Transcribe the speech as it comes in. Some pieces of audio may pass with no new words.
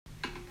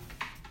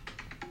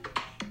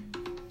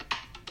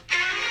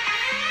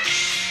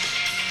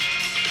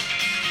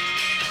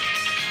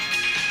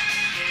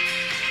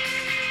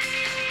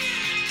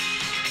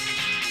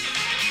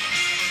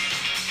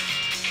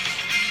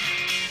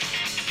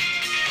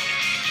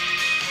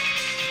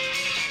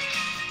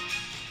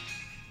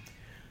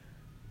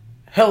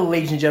Hello,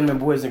 ladies and gentlemen,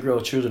 boys and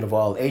girls, children of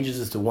all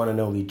ages. It's the one and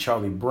only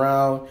Charlie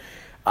Brown.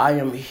 I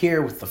am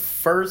here with the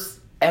first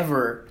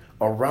ever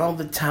Around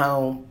the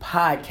Town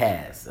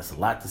podcast. That's a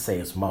lot to say.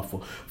 It's a mouthful.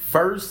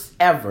 First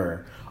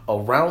ever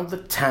Around the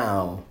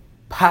Town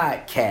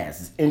podcast.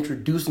 It's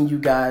introducing you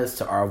guys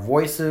to our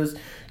voices.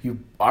 You've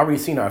already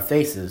seen our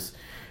faces.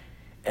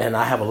 And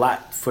I have a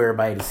lot for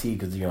everybody to see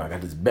because, I got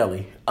this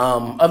belly.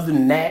 Other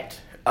than that,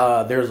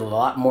 there's a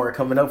lot more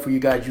coming up for you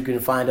guys. You can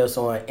find us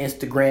on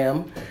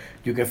Instagram.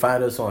 You can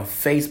find us on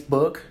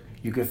Facebook.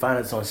 You can find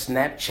us on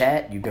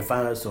Snapchat. You can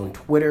find us on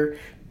Twitter.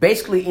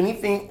 Basically,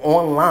 anything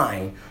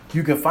online,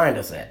 you can find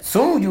us at.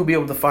 Soon, you'll be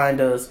able to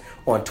find us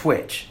on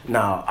Twitch.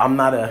 Now, I'm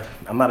not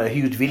a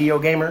huge video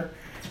gamer.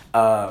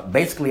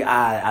 Basically,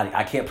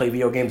 I can't play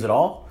video games at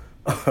all.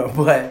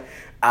 But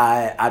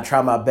I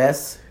try my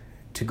best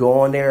to go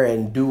on there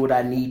and do what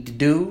I need to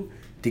do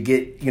to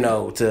get,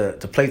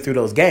 to play through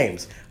those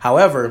games.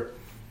 However,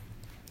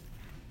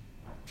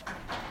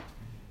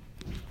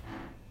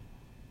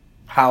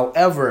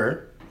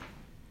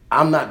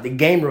 I'm not the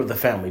gamer of the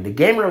family. The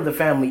gamer of the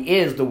family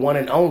is the one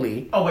and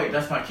only. Oh, wait,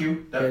 that's my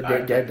cue?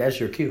 That's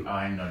your cue.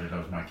 I didn't know that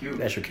was my cue.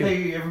 That's your cue.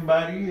 Hey,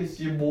 everybody, it's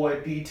your boy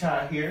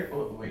D-Ty here.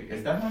 Oh, wait,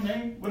 is that my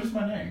name? What is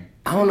my name?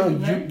 I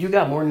don't know. You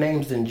got more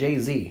names than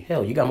Jay-Z.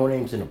 Hell, you got more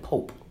names than the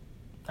Pope.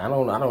 I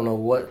don't know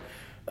what.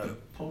 The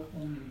Pope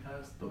only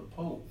has the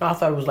Pope. I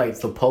thought it was like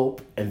the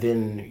Pope and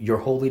then Your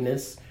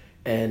Holiness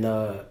and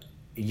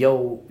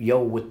yo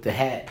with the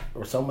hat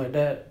or something like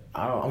that.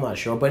 I'm not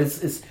sure, but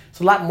it's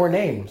a lot more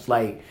names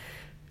like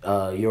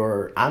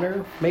Your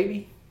Honor,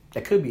 maybe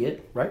that could be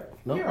it, right?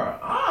 No, Your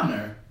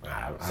Honor.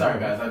 I Sorry,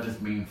 guys, I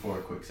just memed for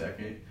a quick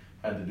second.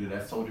 Had to do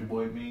that Soulja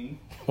Boy meme.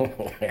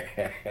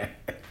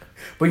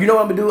 But you know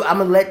what I'm gonna do? I'm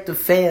gonna let the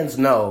fans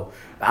know.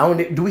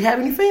 Do we have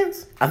any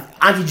fans?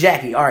 Auntie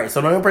Jackie. All right.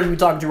 So the only person we're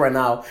talking to right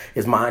now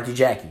is my Auntie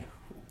Jackie.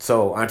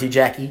 So Auntie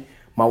Jackie,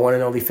 my one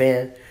and only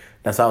fan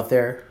that's out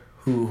there,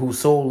 who's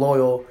so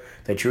loyal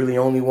that you're the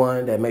only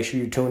one that makes sure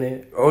you tune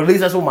in. Or at least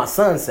that's what my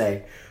sons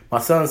say. My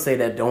sons say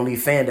that the only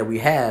fan that we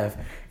have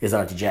is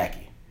Auntie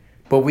Jackie.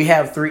 But we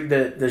have three.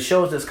 The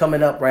shows that's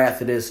coming up right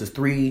after this is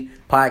 3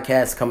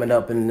 podcasts coming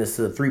up, and this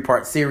is a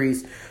 3-part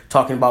series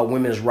talking about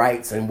women's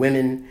rights and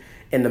women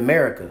in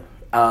America.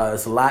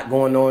 There's a lot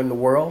going on in the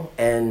world,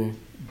 and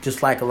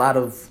just like a lot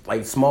of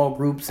like small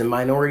groups and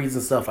minorities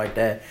and stuff like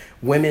that,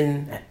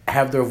 women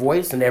have their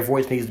voice, and their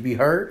voice needs to be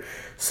heard.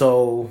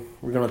 So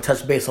we're gonna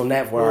touch base on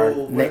that for our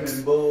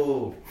next.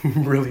 Boo.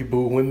 Really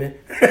boo women.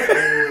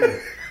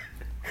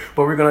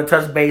 But we're gonna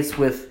touch base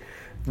with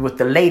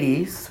the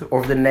ladies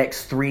over the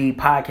next 3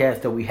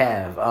 podcasts that we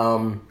have.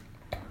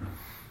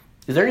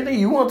 Is there anything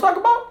you want to talk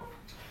about?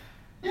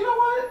 You know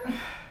what?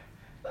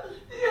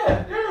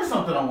 Yeah, there is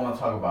something I want to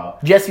talk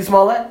about. Jussie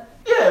Smollett?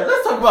 Yeah,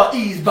 let's talk about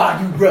Ease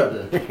Bayou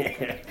Brother.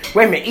 Wait a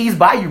minute, Ease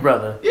Bayou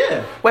Brother?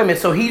 Yeah. Wait a minute,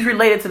 so he's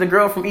related to the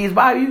girl from Ease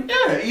Bayou?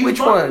 Yeah, Ease Which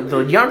Bayou. one? The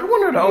younger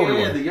one or the older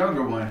one? Yeah, the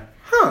younger one.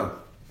 Huh.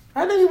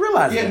 I didn't even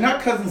realize Yeah, that.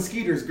 not Cousin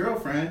Skeeter's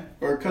girlfriend.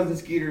 Or Cousin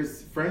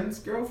Skeeter's friend's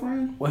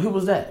girlfriend. Well, who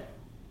was that?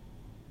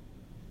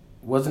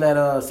 Wasn't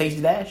that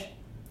Stacey Dash?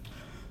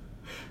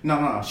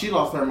 No. She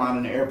lost her mind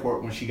in the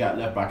airport when she got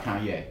left by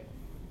Kanye.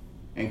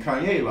 And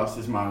Kanye lost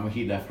his mind when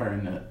he left her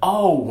in the...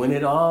 Oh, when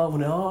it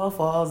all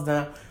falls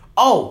down.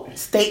 Oh,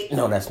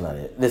 No, that's not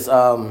it.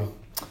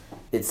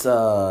 It's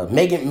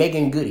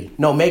Megan Goody.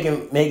 No,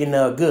 Megan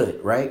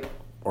Good, right?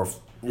 Or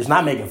it's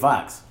not Megan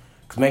Fox.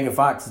 Because Megan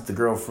Fox is the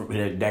girl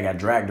that got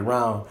dragged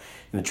around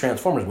in the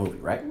Transformers movie,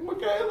 right?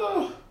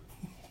 Michaela.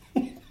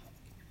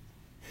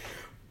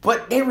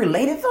 But they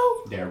related,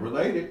 though? They're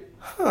related.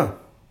 Huh.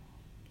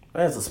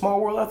 That's a small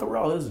world after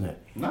all, isn't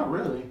it? Not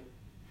really.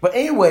 But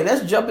anyway,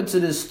 let's jump into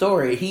this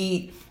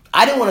story.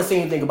 I didn't want to say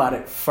anything about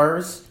it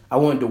first. I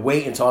wanted to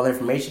wait until all the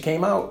information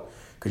came out.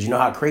 Because you know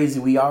how crazy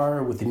we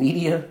are with the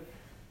media.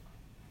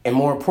 And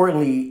more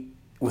importantly,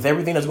 with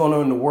everything that's going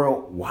on in the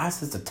world, why is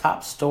this the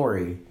top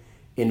story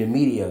in the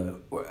media?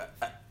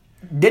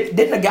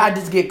 Didn't a guy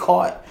just get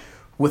caught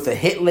with a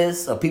hit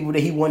list of people that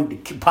he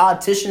wanted to,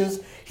 politicians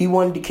he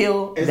wanted to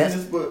kill? Isn't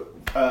this what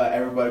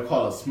everybody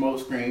call a smoke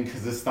screen?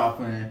 Because it's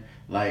stopping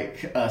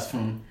like us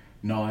from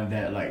knowing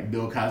that like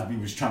Bill Cosby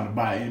was trying to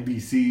buy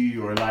NBC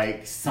or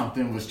like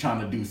something was trying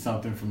to do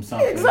something from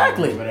something.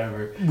 Exactly. Or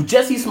whatever.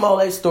 Jussie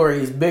Smollett's story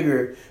is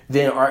bigger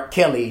than R.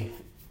 Kelly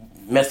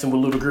messing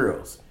with little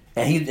girls.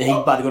 And he's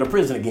about to go to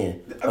prison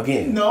again.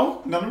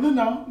 No.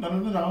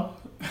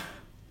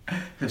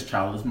 His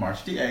trial is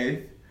March the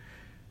 8th.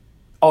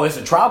 Oh, it's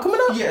a trial coming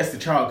up? Yeah, it's the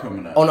trial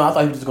coming up. Oh, no, I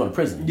thought he was just going to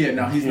prison. Yeah,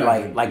 no, he's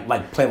not.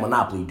 Like play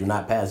Monopoly. Do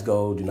not pass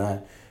go. Do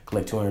not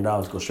collect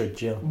 $200. Go straight to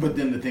jail. But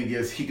then the thing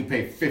is, he could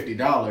pay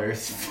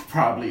 $50,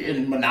 probably,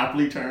 in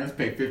Monopoly terms,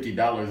 pay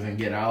 $50 and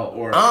get out,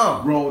 or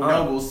roll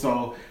double.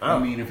 So, I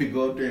mean, if he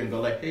go up there and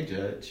go like, hey,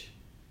 judge.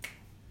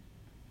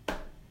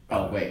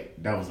 Oh,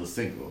 wait, that was a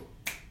single.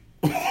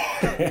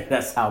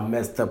 That's how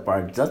messed up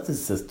our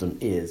justice system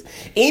is.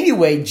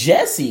 Anyway,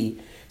 Jussie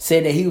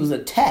said that he was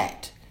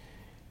attacked.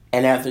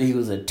 And after he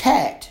was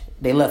attacked,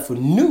 they left a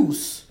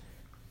noose.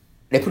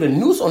 They put a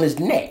noose on his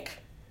neck.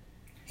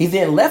 He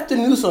then left the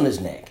noose on his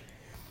neck.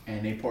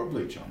 And they poured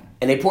bleach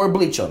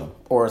on him.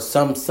 Or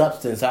some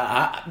substance.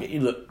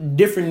 Look,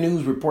 different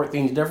news report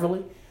things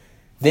differently.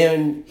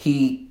 Then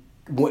he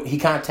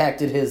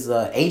contacted his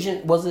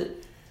agent, was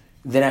it?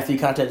 Then after he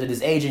contacted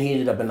his agent, he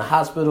ended up in the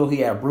hospital. He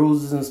had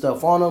bruises and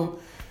stuff on him.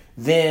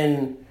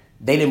 Then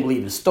they didn't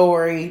believe his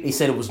story. They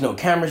said it was no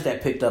cameras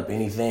that picked up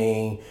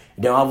anything.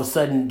 Then all of a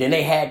sudden, then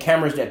they had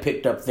cameras that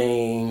picked up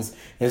things.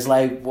 And it's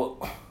like,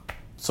 well,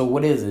 so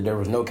what is it? There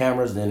was no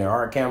cameras, then there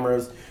are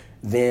cameras.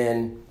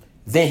 Then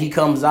he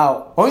comes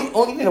out. Only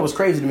thing that was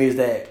crazy to me is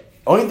that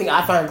only thing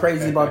I find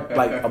crazy about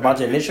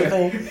the initial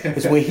thing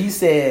is when he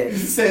said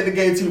the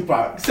gay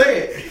Tupac. Say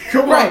it.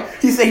 Come right. on.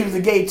 He said he was a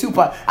gay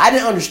Tupac. I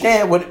didn't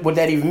understand what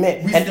that even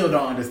meant. We still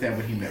don't understand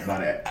what he meant by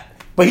that.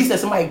 But he said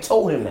somebody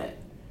told him that.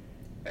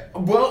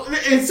 Well,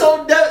 and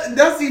so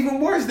that's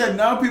even worse. That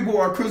now people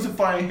are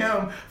crucifying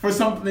him for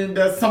something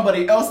that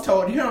somebody else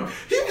told him.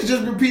 He was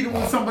just repeating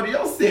what somebody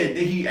else said.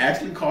 Did he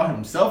actually call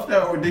himself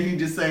that, or did he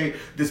just say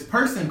this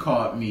person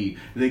called me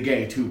the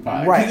gay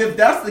Tupac? Right. Because if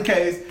that's the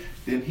case,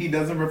 then he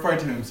doesn't refer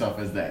to himself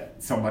as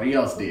that. Somebody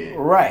else did.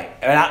 Right.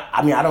 And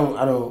I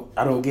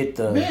don't get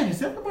the man.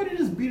 Is everybody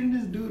just beating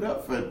this dude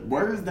up for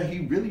words that he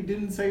really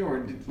didn't say,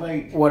 or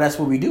like? Well, that's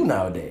what we do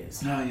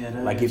nowadays. Oh yeah,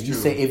 that like is if you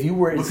true. say if you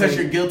were to because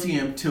say, you're guilty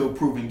until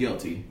proven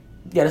guilty.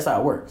 Yeah, that's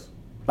how it works.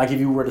 Like if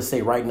you were to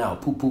say right now,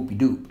 poop poopy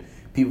doop,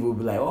 people would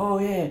be like, oh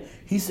yeah,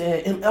 he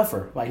said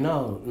MFer. Like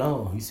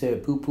no, he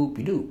said poop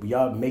poopy doop.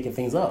 Y'all making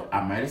things up.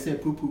 I might have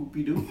said poop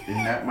poopy doop,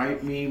 and that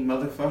might mean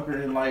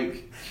motherfucker in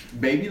like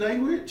baby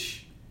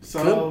language.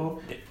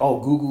 So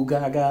goo goo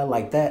gaga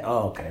like that.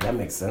 Oh, okay, that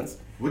makes sense.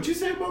 What you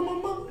say about my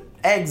mother?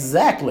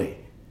 Exactly.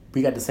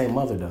 We got the same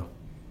mother though.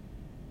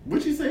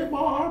 What you say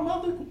about our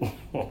mother?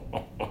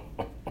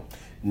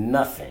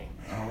 Nothing.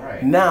 All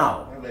right.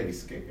 Now that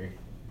lady's scary.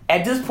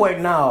 At this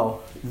point now,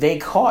 they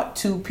caught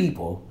 2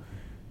 people.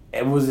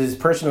 It was his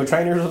personal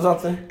trainers or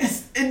something?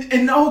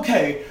 And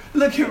okay,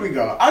 look, here we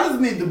go. I just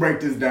need to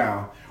break this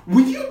down.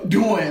 When you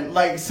doing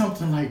like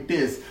something like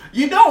this,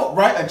 you don't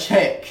write a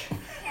check.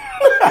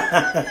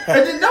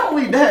 And then not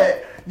only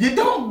that, you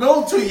don't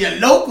go to your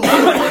local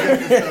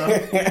and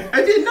stuff.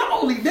 And then not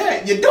only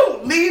that, you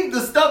don't leave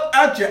the stuff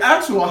at your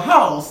actual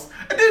house.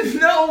 And then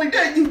not only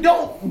that, you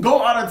don't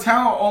go out of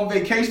town on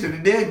vacation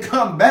and then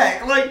come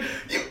back. Like,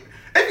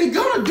 if you're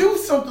gonna do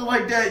something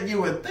like that,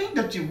 you would think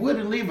that you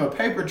wouldn't leave a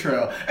paper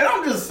trail. And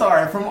I'm just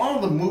sorry, from all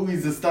the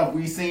movies and stuff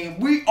we've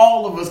seen,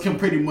 all of us can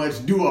pretty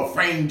much do a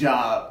frame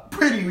job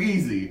pretty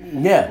easy.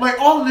 Yeah. Like,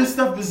 all of this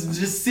stuff is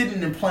just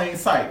sitting in plain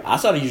sight. I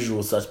saw The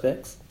Usual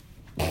Suspects.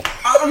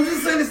 I'm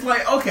just saying, it's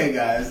like, okay,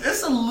 guys,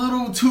 it's a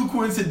little too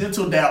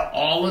coincidental that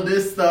all of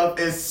this stuff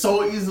is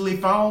so easily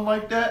found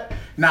like that.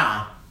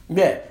 Nah.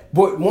 Yeah,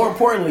 but more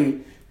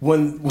importantly,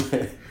 when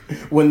the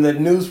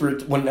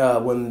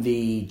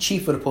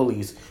chief of the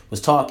police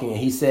was talking, and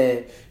he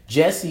said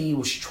Jussie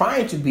was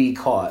trying to be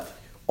caught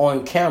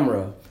on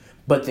camera,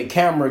 but the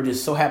camera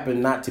just so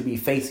happened not to be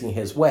facing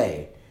his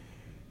way.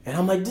 And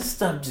I'm like, this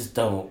stuff just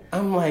don't.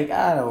 I'm like,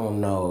 I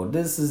don't know.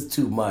 This is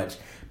too much.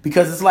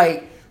 Because it's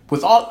like,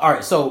 all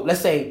right, so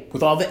let's say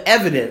with all the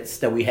evidence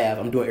that we have,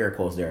 I'm doing air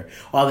quotes there,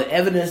 all the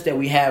evidence that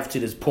we have to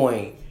this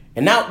point,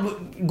 and now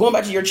going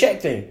back to your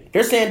check thing,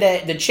 they're saying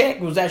that the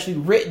check was actually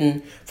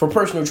written for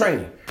personal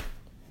training.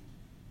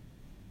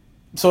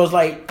 So it's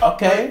like,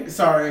 okay.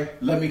 Sorry,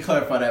 let me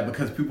clarify that,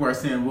 because people are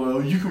saying,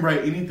 well, you can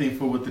write anything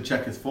for what the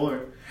check is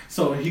for.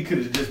 So he could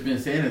have just been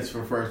saying it's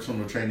for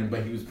personal training,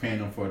 but he was paying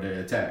them for the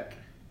attack.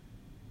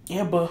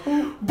 Yeah, but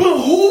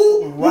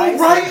who?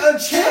 Write a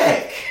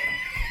check?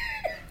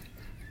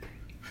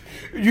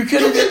 You can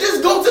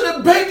just go to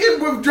the bank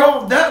and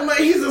withdraw that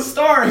money. He's a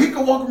star. He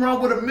can walk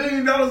around with $1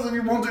 million if he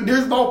wants to.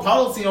 There's no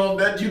policy on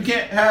that. You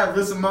can't have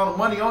this amount of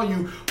money on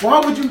you. Why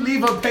would you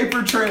leave a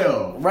paper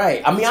trail?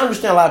 Right. I mean, I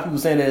understand a lot of people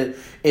saying that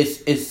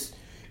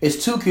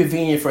it's too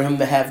convenient for him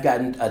to have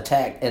gotten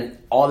attacked and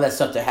all that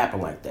stuff to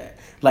happen like that.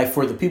 Like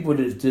for the people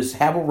to just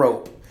have a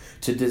rope,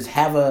 to just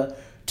have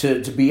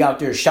to be out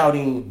there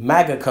shouting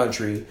MAGA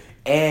country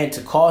and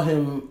to call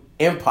him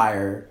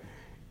Empire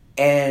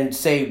and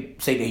say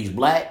that he's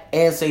black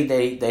and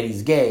say that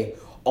he's gay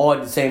all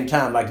at the same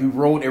time. Like you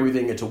rolled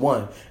everything into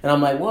one. And I'm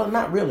like, well,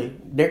 not really.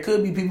 There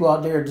could be people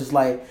out there just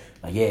like,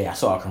 yeah, I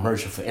saw a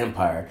commercial for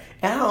Empire,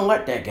 and I don't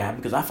like that guy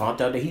because I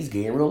found out that he's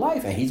gay in real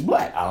life and he's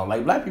black. I don't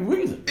like black people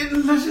either.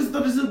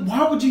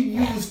 Why would you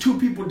use 2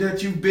 people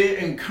that you've been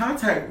in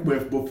contact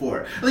with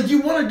before? Like,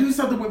 you want to do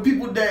something with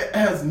people that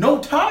has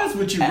no ties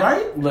with you,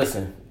 right?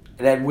 Listen,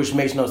 which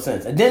makes no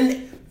sense. And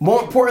then,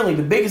 more importantly,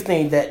 the biggest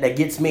thing that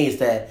gets me is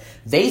that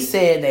they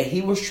said that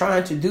he was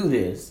trying to do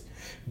this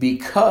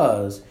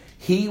because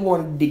he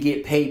wanted to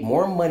get paid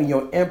more money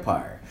on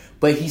Empire,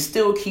 but he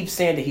still keeps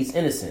saying that he's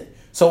innocent.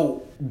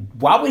 So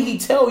why would he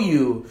tell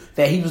you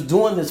that he was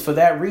doing this for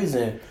that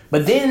reason,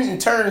 but then in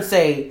turn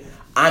say,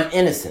 I'm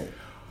innocent?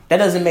 That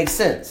doesn't make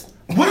sense.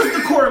 What is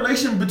the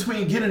correlation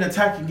between getting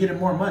attacked and getting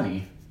more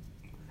money?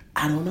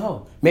 I don't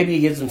know. Maybe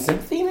he gets some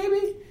sympathy,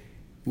 maybe?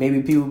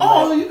 Maybe people...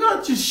 you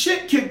got your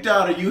shit kicked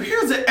out of you.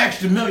 Here's an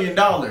extra $1 million.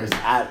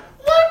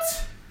 What?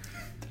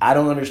 I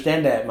don't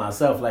understand that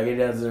myself. Like, it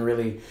doesn't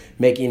really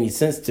make any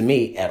sense to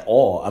me at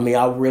all. I mean,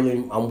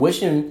 I'm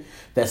wishing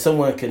that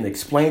someone can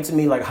explain to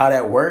me, like, how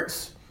that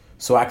works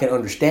so I can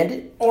understand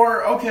it.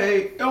 Or,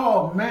 okay,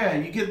 oh,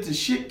 man, you get the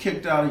shit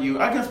kicked out of you.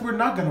 I guess we're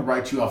not going to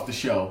write you off the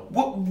show.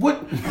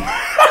 What's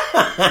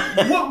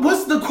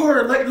the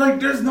correlation? Like,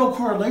 there's no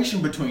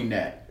correlation between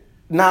that.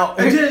 Now,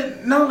 and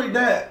then, not only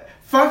that,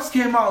 Fox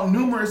came out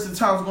numerous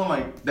times going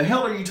like, the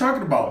hell are you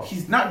talking about?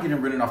 He's not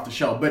getting written off the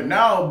show. But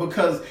now,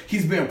 because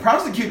he's being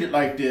prosecuted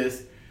like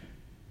this,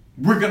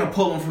 we're going to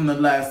pull him from the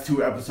last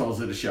 2 episodes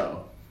of the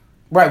show.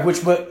 Right,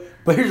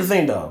 but here's the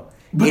thing, though.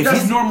 But if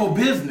that's normal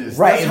business.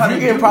 Right, that's if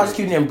you're getting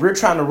prosecuted and we're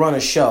trying to run a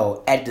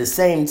show at the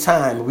same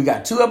time, we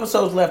got 2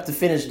 episodes left to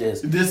finish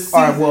this. Season,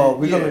 all right, well,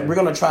 we're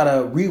gonna try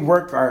to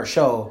rework our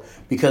show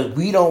because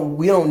we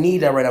don't need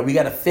that right now. We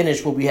got to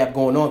finish what we have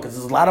going on because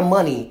there's a lot of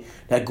money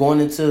that going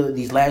into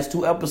these last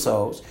 2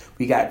 episodes.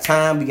 We got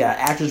time, we got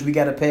actors we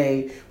got to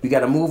pay, we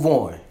got to move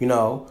on, you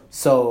know.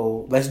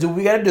 So let's do what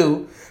we got to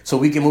do so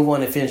we can move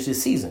on and finish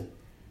this season.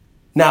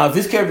 Now, if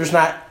his character's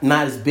not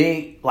as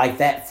big like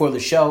that for the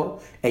show,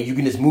 and you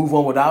can just move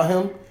on without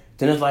him,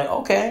 then it's like,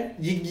 okay.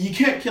 You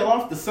can't kill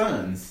off the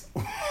sons.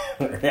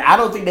 I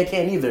don't think they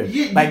can either.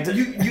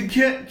 You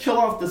can't kill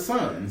off the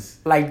sons.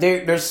 Like,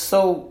 there's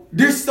so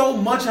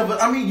much of it.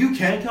 I mean, you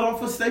can kill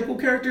off a staple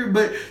character,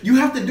 but you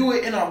have to do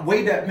it in a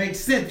way that makes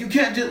sense. You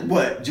can't just,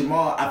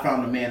 Jamal, I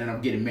found a man and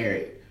I'm getting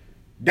married.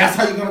 That's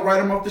how you're going to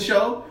write him off the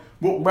show?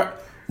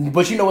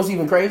 But you know what's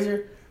even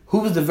crazier?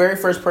 Who was the very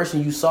first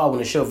person you saw when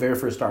the show very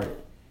first started?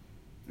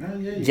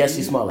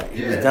 Jussie Smollett.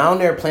 He was down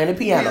there playing the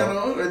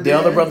piano. The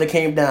other brother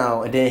came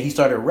down, and then he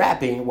started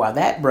rapping while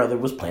that brother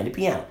was playing the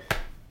piano.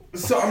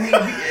 So, I mean,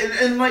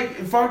 and like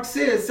Fox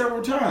said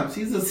several times,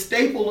 he's a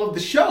staple of the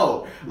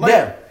show. Like,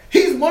 yeah.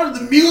 He's one of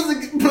the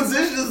music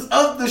positions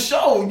of the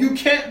show. You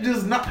can't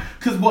just not...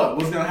 Because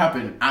what's going to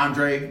happen?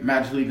 Andre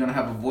magically going to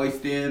have a voice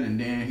then, and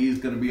then he's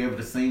going to be able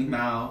to sing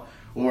now.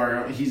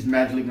 Or he's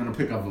magically going to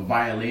pick up a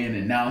violin,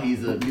 and now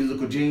he's a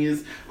musical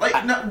genius.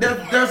 Like, no,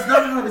 that's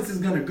not how this is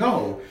going to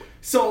go.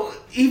 So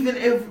even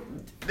if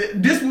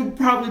this would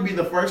probably be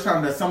the first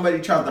time that somebody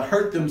tried to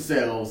hurt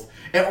themselves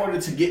in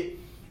order to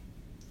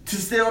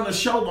stay on the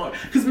show long.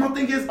 Because my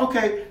thing is,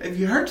 okay, if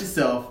you hurt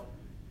yourself,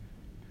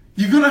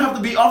 you're gonna have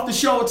to be off the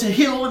show to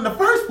heal in the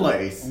first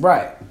place.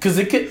 Right? Because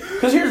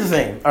here's the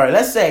thing. All right,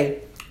 let's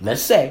say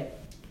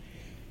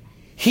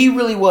he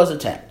really was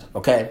attacked.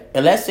 Okay,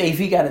 and let's say if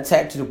he got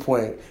attacked to the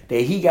point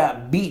that he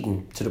got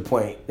beaten to the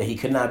point that he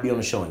could not be on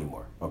the show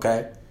anymore.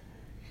 Okay.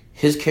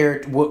 His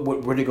character, what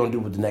are they going to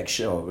do with the next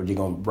show? Are they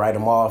going to write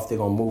him off? They're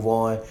going to move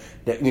on?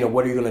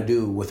 What are you going to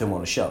do with him on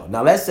the show?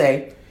 Now, let's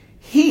say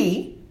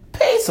he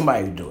paid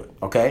somebody to do it,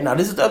 okay? Now,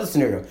 this is the other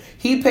scenario.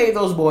 He paid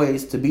those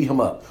boys to beat him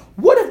up.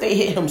 What if they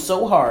hit him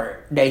so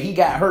hard that he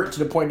got hurt to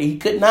the point that he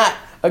could not,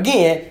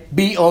 again,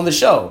 be on the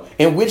show?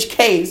 In which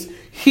case,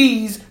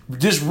 he's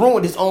just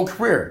ruined his own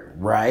career,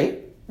 right?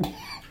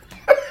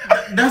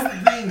 That's the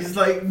thing. It's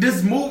like,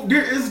 this move,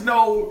 there is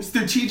no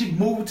strategic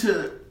move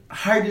to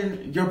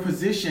hiding your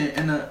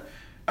position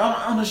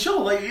on a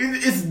show. Like,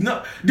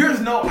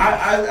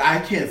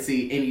 I can't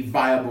see any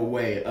viable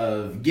way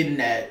of getting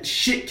that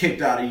shit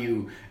kicked out of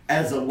you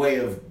as a way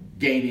of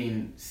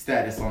gaining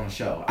status on the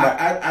show.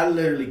 I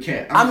literally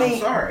can't. I'm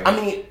sorry. I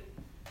mean,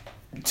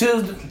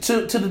 to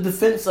the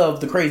defense of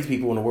the crazy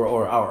people in the world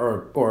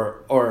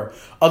or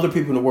other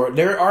people in the world,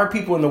 there are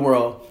people in the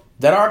world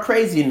that are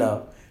crazy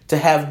enough to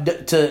have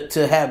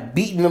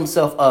beaten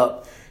themselves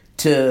up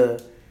to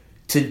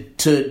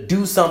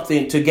do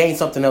something, to gain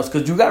something else.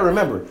 Because you got to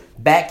remember,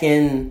 back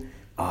in,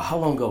 how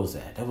long ago was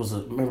that? That was,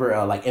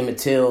 like Emmett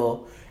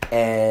Till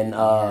and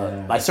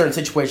like certain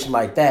situations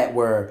like that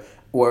where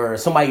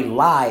somebody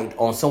lied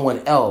on someone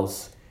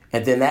else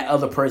and then that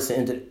other person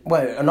ended,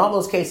 in all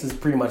those cases,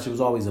 pretty much it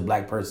was always a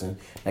black person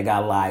that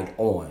got lied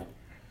on.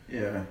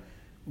 Yeah.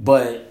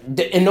 But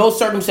in those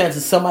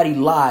circumstances, somebody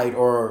lied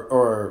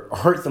or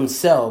hurt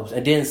themselves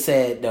and then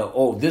said,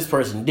 oh, this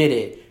person did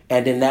it.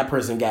 And then that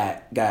person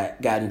got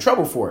in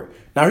trouble for it.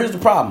 Now, here's the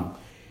problem.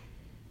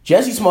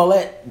 Jussie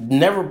Smollett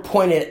never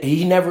pointed.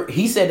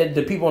 He said that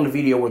the people in the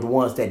video were the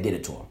ones that did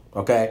it to him.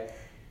 Okay.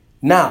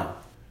 Now,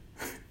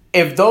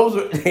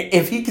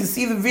 if he can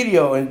see the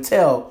video and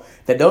tell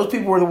that those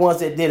people were the ones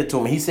that did it to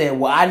him, he said,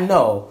 "Well, I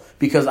know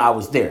because I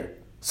was there."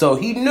 So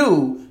he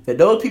knew that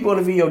those people in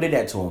the video did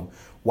that to him.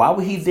 Why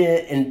would he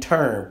then, in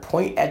turn,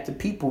 point at the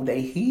people that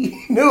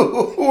he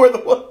knew who were the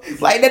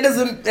ones? Like, that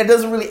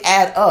doesn't really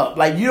add up.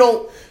 Like,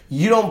 you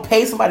don't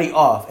pay somebody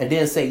off and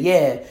then say,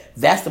 yeah,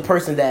 that's the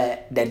person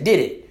that did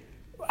it.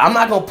 I'm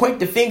not going to point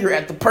the finger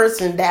at the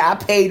person that I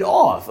paid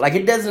off. Like,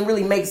 it doesn't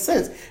really make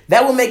sense.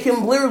 That would make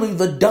him literally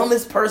the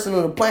dumbest person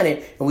on the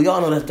planet, and we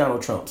all know that's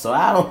Donald Trump. So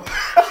I don't...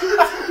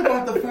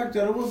 about the fact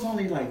that it was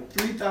only like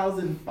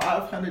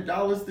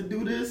 $3,500 to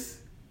do this?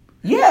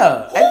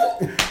 Yeah.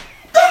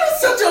 That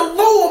is such a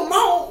low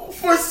amount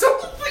for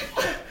something.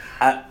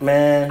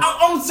 Man.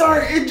 I'm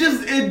sorry.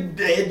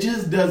 It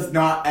just does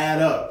not add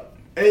up.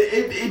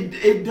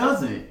 It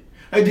doesn't.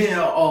 And then,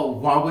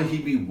 why would he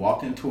be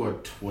walking to a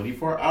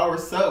 24-hour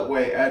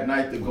subway at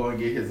night to go and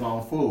get his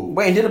own food?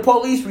 Wait, did the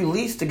police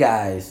release the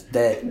guys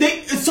that...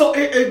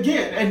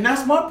 Again, and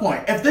that's my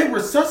point. If they were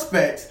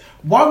suspects,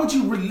 why would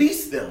you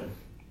release them?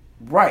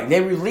 Right,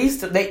 they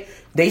released...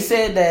 They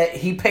said that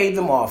he paid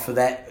them off for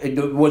that.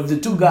 What the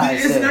two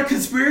guys Isn't that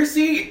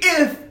conspiracy?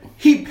 If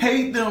he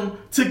paid them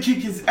to kick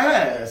his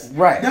ass.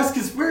 Right. That's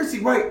conspiracy,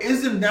 right?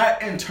 Isn't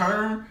that in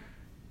turn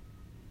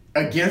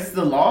against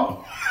the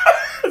law?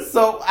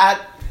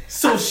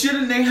 So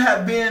shouldn't they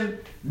have been,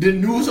 the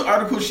news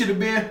article should have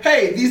been,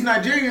 hey, these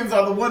Nigerians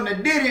are the one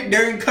that did it.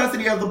 They're in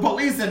custody of the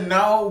police and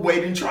now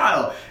waiting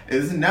trial.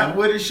 Isn't that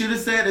what it should have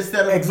said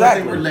instead of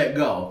they were let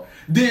go?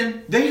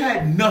 Then they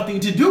had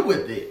nothing to do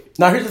with it.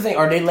 Now here's the thing: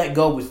 are they let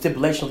go with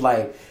stipulations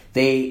like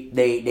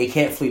they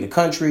can't flee the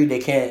country, they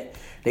can't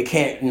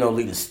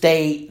leave the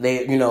state,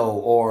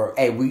 or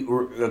hey, we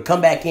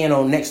come back in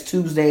on next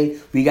Tuesday.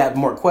 We got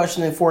more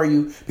questioning for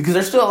you because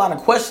there's still a lot of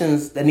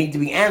questions that need to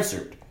be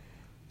answered.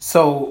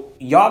 So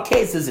y'all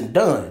case isn't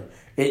done.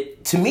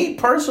 To me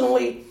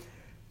personally,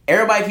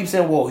 everybody keeps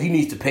saying, well, he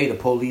needs to pay the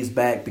police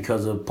back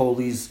because the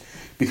police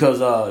could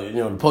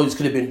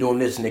have been doing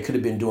this and they could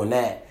have been doing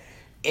that.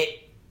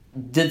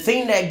 The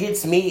thing that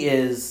gets me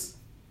is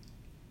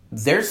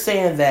they're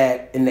saying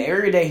that in the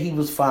area that he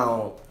was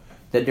found,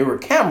 that there were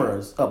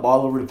cameras up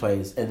all over the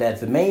place, and that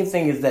the main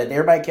thing is that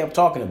everybody kept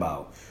talking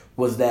about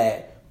was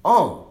that,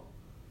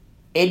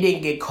 it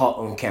didn't get caught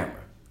on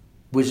camera.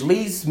 Which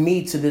leads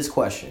me to this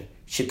question.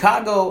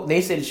 Chicago, they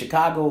say that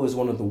Chicago is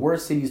one of the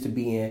worst cities to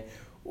be in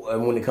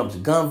when it comes to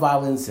gun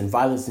violence and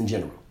violence in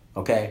general,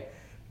 okay?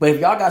 But if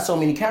y'all got so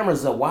many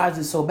cameras up, why is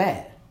it so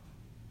bad?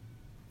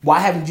 Why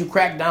haven't you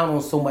cracked down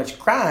on so much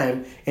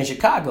crime in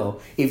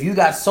Chicago? If you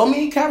got so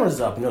many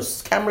cameras up, and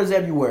there's cameras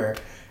everywhere,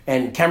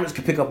 and cameras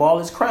can pick up all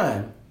this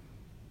crime,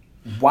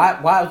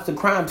 why is the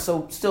crime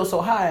still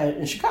so high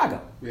in Chicago?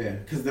 Yeah,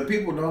 because the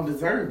people don't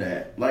deserve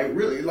that. Like,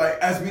 really, like,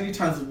 as many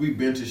times as we've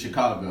been to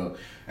Chicago,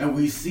 and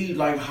we see,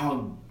 like,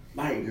 how,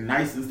 like,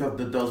 nice and stuff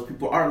that those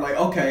people are. Like,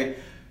 okay,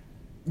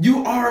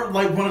 you are,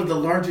 like, one of the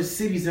largest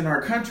cities in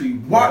our country.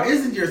 Why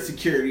isn't your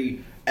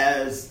security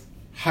as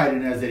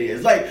heightened as it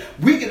is? Like,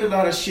 we get a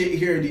lot of shit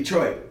here in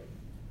Detroit.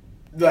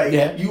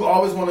 Like, you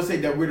always want to say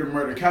that we're the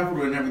murder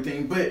capital and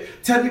everything, but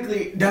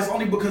technically, that's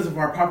only because of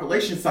our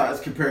population size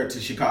compared to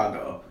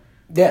Chicago.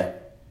 Yeah.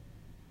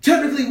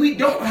 Technically, we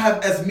don't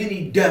have as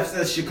many deaths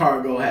as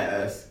Chicago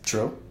has.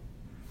 True.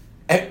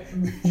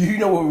 And you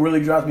know what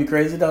really drives me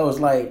crazy, though? Is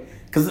like,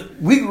 because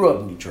we grew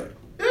up in Detroit.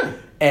 Yeah.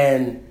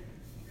 And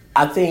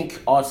I think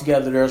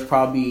altogether there's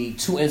probably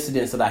 2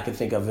 incidents that I can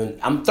think of. And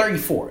I'm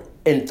 34.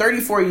 In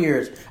 34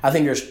 years, I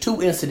think there's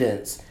 2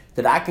 incidents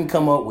that I can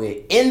come up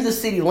with in the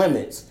city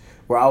limits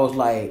where I was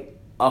like,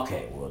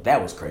 okay, well,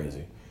 that was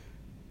crazy.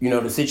 You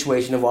know, the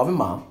situation involving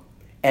Mom.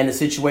 And the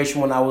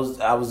situation when I was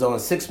on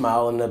 6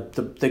 Mile and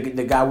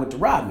the guy went to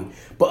rob me.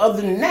 But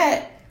other than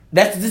that,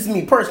 this is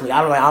me personally.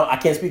 I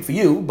can't speak for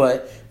you,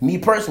 but me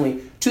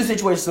personally, 2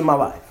 situations in my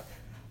life.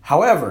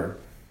 However,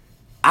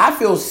 I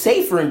feel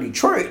safer in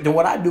Detroit than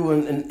what I do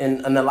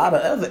in a lot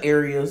of other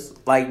areas,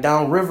 like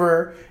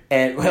downriver.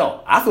 And,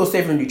 hell, I feel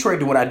safer in Detroit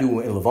than what I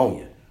do in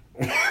Livonia.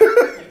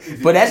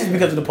 But that's just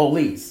because of the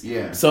police.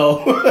 Yeah.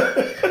 So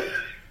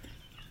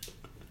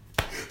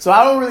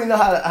I don't really know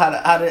how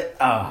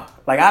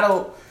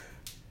to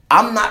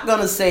I'm not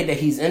going to say that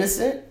he's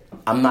innocent.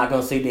 I'm not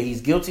going to say that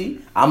he's guilty.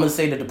 I'm going to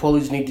say that the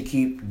police need to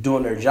keep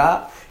doing their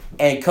job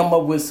and come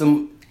up with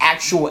some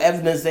actual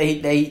evidence that he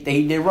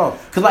did wrong.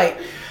 Because I'm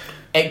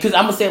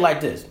going to say it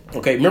like this.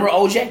 Okay, remember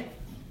OJ?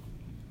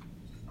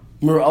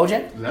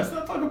 Let's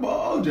not talk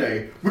about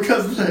OJ.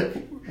 Because look.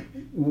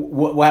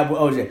 What happened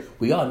with OJ?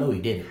 We all know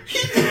he did it.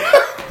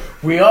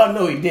 We all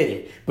know he did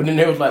it. But then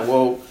they was like,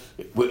 well,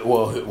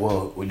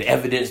 the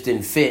evidence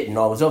didn't fit and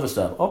all this other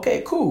stuff.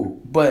 Okay,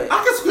 cool. But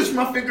I can switch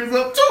my fingers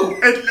up too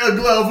and a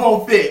glove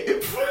won't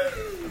fit.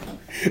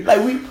 Like,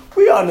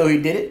 we all know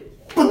he did it.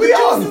 But the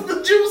juice is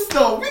the juice,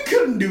 though. We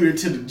couldn't do it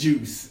to the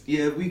juice.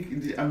 Yeah,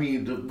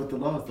 but the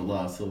law is the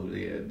law, so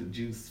yeah, the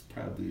juice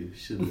probably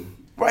should have.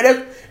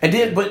 Right, but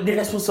then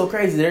that's what's so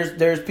crazy.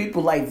 There's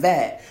people like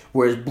that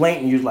where it's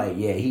blatant. You're like,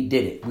 yeah, he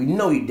did it. We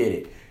know he did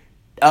it.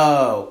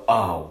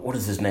 What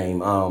is his name?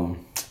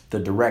 The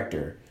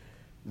director,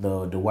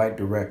 the white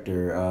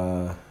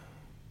director,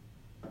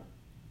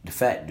 the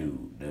fat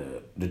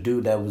dude, the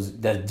dude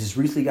that just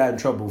recently got in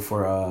trouble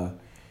for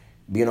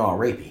being all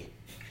rapey.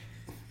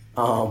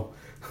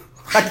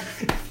 I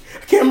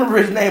can't remember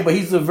his name, but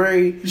he's a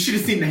very... You should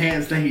have seen the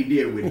hands that he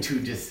did with 2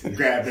 just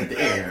grabbed at the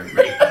air.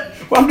 Right?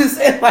 Well, I'm just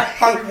saying, like...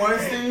 Harvey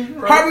Weinstein,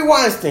 right? Harvey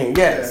Weinstein,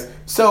 yes. Yeah.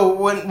 So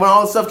when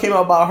all this stuff came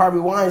out about Harvey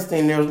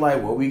Weinstein, there was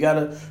like, well, we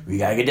gotta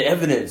get the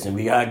evidence and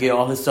we gotta get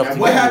all this stuff and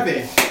together.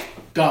 What happened?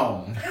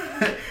 Gone.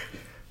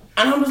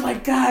 And I'm just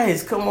like,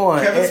 guys, come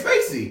on. Kevin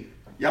Spacey.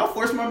 Y'all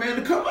forced my man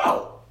to come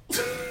out.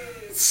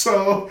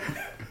 So...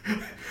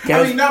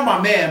 not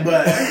my man,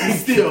 but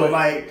still,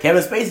 like...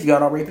 Kevin Spacey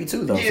got all rapey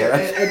too, though. Yeah,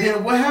 and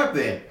then what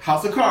happened?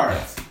 House of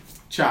Cards.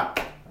 Chop.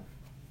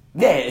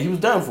 Yeah, he was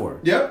done for.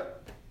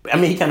 Yep. I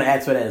mean, he kind of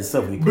asked for that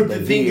himself. But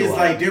the thing is,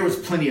 like, there was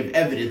plenty of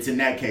evidence in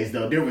that case,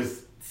 though. There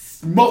was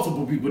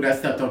multiple people that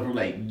stepped up and were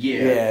like,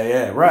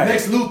 yeah, right.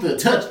 Lex Luthor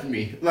touched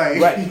me. Like,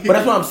 right. But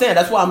that's what I'm saying.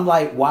 That's why I'm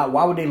like,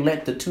 why would they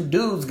let the two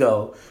dudes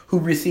go who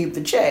received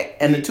the check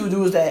and the two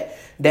dudes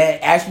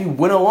that actually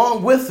went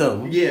along with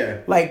them?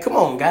 Yeah. Like, come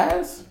on,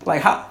 guys.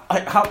 Like, how?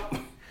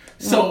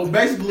 So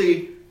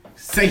basically,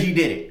 say he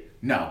did it.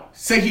 No.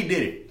 Say he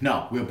did it.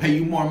 No. We'll pay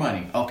you more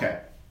money.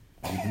 Okay.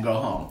 You can go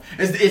home.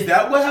 Is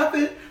that what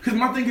happened? Because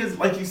my thing is,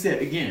 like you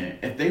said, again,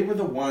 if they were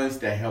the ones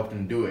that helped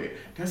him do it,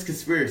 that's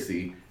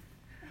conspiracy.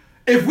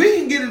 If we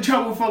can get in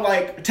trouble for,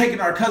 like,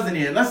 taking our cousin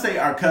in, let's say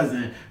our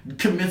cousin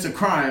commits a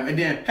crime, and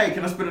then, hey,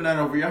 can I spend a night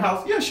over your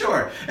house? Yeah,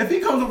 sure. If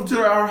he comes over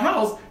to our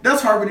house,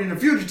 that's harboring a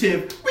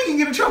fugitive. We can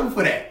get in trouble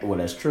for that. Well,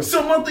 that's true.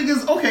 So my thing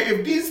is, okay,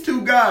 if these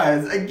two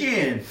guys,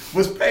 again,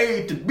 was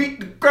paid to beat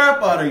the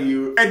crap out of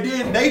you, and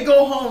then they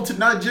go home to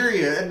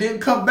Nigeria, and then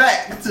come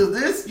back to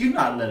this, you're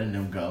not letting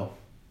them go.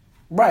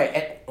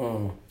 Right.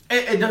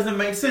 It doesn't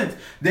make sense.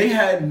 They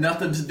had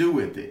nothing to do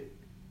with it.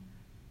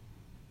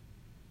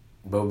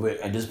 But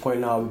at this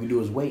point now, all we can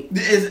do is wait.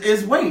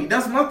 Is wait.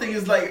 That's my thing.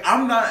 Is like,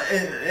 I'm not,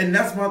 and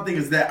that's my thing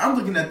is that I'm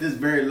looking at this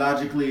very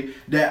logically.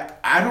 That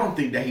I don't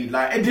think that he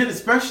lied, and then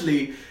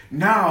especially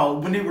now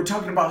when they were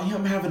talking about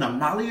him having a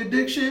Molly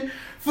addiction,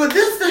 for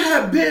this to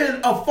have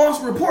been a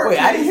false report. Wait,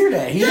 I didn't hear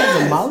that. He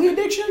has a Molly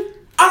addiction?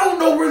 I don't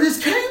know where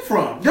this came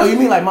from. Oh, you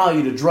mean like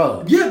Molly, the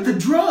drug? Yeah, the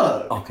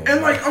drug. Okay.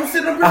 And like, I'm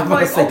sitting up here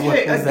like,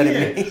 okay,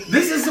 again,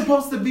 this is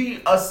supposed to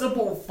be a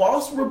simple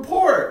false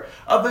report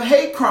of a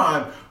hate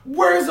crime.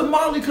 Where's the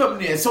Molly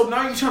coming in? So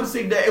now you're trying to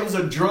say that it was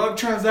a drug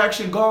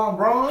transaction gone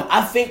wrong?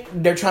 I think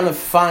they're trying to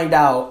find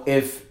out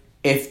if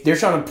they're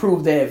trying to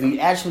prove that if he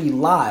actually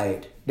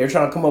lied, they're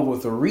trying to come up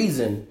with a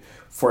reason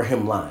for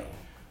him lying.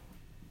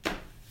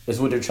 Is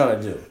what they're trying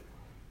to do.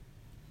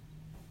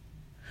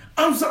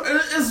 I'm sorry,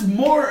 it's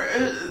more,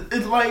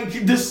 it's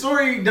like, the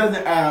story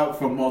doesn't add up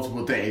for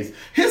multiple things.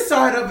 His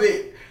side of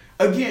it,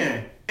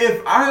 again,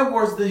 if I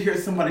was to hear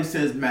somebody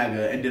says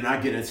MAGA and then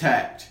I get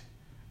attacked,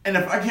 and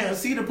if I can't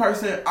see the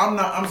person,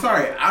 I'm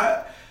sorry,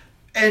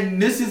 and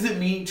this isn't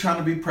me trying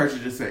to be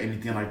prejudiced or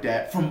anything like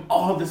that. From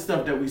all the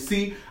stuff that we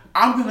see,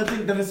 I'm going to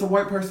think that it's a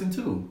white person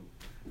too.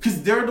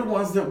 Because they're the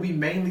ones that we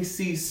mainly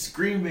see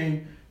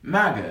screaming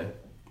MAGA.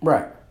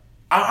 Right.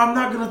 I'm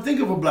not going to think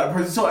of a black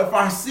person. So if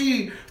I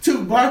see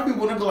two black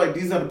people and I go like,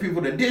 these are the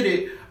people that did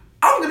it,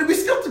 I'm going to be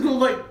skeptical.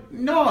 Like,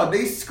 no,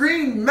 they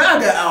scream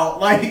MAGA out.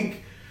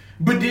 Like,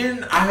 but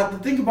then I have to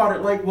think about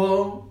it like,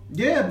 well,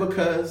 yeah,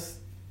 because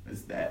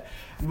it's that.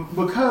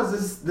 Because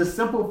it's the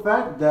simple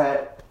fact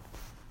that,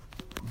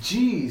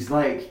 geez,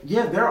 like,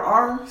 yeah, there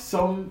are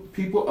some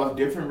people of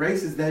different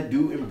races that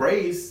do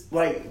embrace,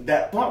 like,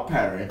 that thought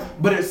pattern.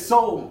 But it's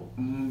so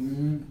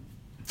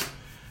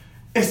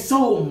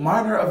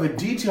minor of a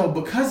detail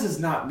because there's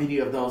not many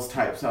of those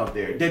types out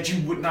there that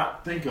you would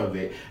not think of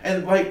it.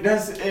 And like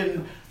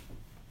and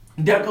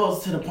that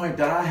goes to the point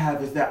that I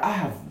have is that I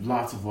have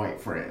lots of white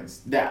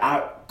friends that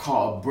I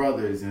call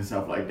brothers and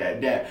stuff like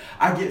that. That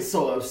I get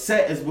so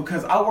upset is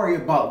because I worry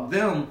about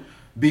them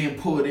being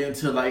pulled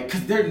into, like,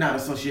 because they're not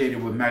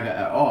associated with MAGA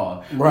at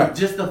all. Right. But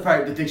just the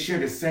fact that they share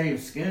the same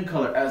skin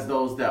color as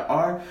those that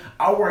are,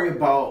 I worry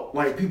about,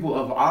 like, people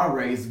of our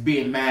race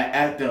being mad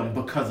at them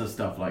because of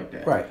stuff like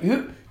that. Right.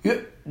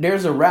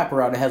 There's a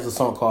rapper out that has a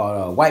song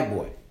called White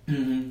Boy.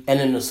 Mm-hmm. And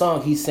in the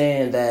song, he's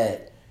saying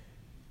that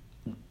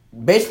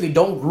basically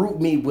don't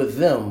group me with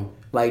them.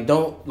 Like,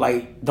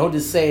 don't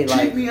just say,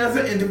 like, treat me as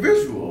an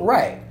individual.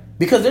 Right.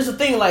 Because there's a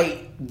thing,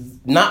 like,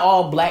 not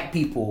all black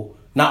people,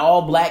 not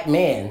all black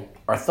men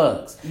are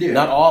thugs. Yeah.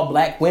 Not all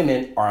black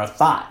women are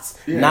thoughts.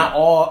 Yeah. Not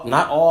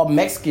all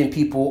Mexican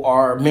people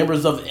are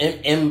members of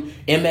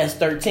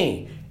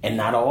MS-13. And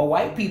not all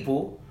white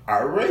people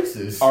are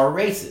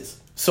racist.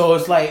 So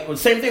it's like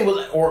same thing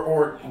with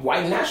or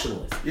white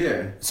nationalists.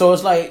 Yeah. So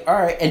it's like, all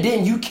right, and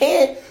then you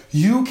can't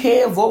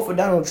vote for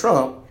Donald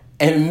Trump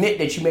and admit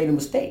that you made a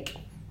mistake.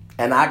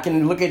 And I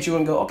can look at you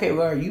and go, okay,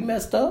 well, you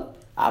messed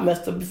up. I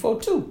messed up before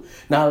too.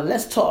 Now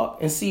let's talk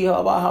and see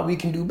about how we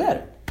can do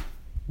better.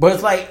 But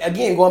it's like,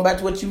 again, going back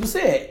to what you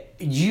said,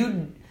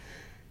 no,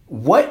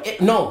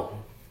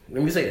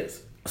 let me say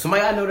this.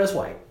 Somebody I know that's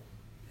white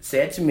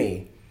said to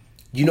me,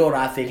 you know what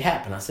I think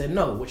happened? I said,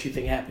 no, what you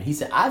think happened? He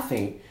said, I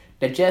think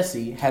that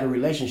Jussie had a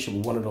relationship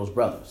with one of those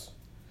brothers.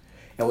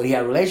 And when he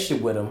had a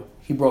relationship with him,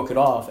 he broke it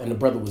off and the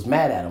brother was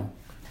mad at him.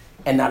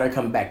 And now they're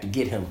coming back to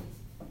get him.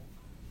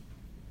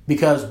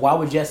 Because why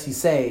would Jussie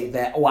say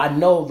that, oh, I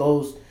know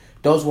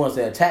those ones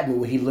that attacked me,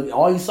 when he looked,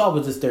 all he saw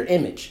was just their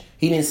image.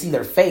 He didn't see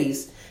their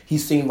face. He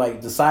seen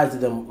like the size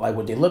of them, like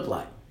what they look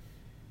like.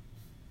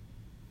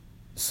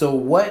 So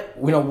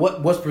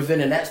what's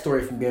preventing that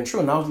story from being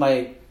true? And I was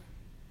like,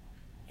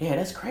 yeah,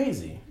 that's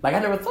crazy. Like, I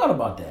never thought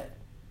about that.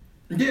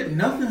 Yeah,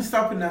 nothing's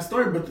stopping that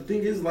story. But the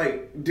thing is,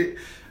 like,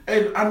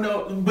 and I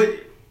know, but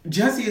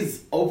Jussie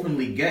is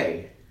openly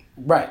gay.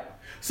 Right.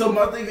 So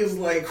my thing is,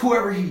 like,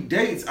 whoever he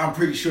dates, I'm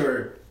pretty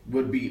sure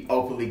would be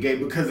openly gay.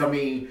 Because, I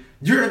mean,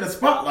 You're in the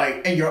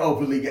spotlight and you're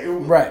openly gay.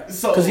 Right.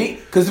 So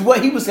because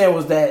what he was saying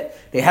was that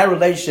they had a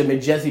relationship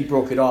and Jussie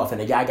broke it off, and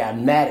the guy got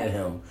mad at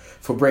him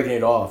for breaking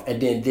it off, and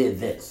then did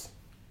this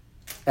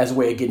as a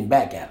way of getting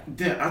back at him.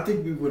 then I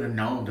think we would have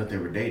known that they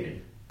were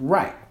dating.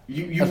 Right.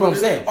 You That's what I'm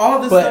saying.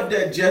 All the stuff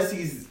that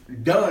Jesse's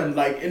done,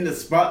 like in the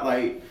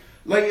spotlight,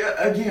 like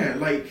again,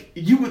 like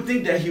you would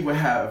think that he would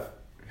have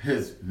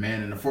his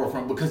man in the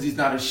forefront because he's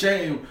not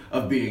ashamed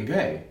of being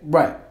gay.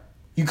 Right.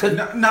 You could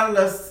not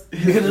unless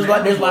because there's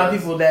a lot of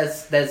people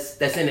that's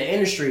in the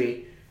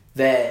industry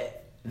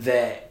that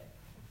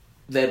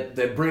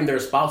bring their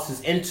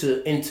spouses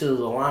into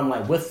the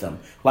limelight with them.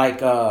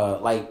 Like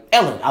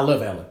Ellen. I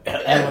love Ellen.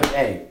 Ellen,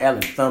 hey,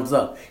 Ellen, thumbs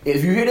up.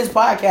 If you hear this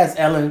podcast,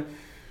 Ellen,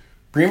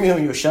 bring me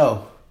on your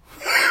show.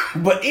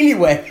 But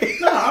anyway.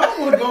 No, I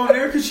don't want to go in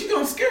there because she's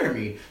going to scare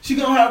me. She's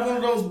going to have one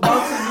of those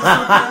boxes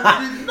or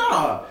something.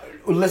 Nah.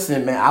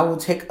 Listen, man, I will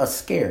take a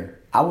scare.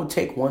 I will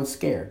take one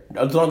scare.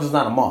 As long as it's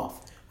not a moth.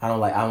 I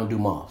don't do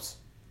moths.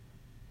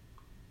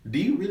 Do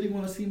you really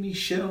want to see me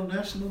shit on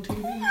national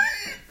TV?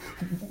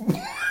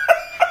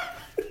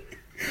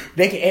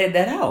 They can edit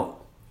that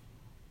out.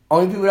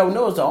 Only people that would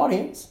know is the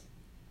audience.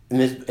 And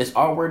it's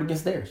our word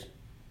against theirs.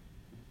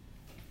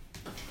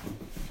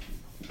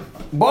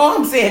 But all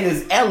I'm saying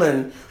is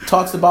Ellen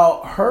talks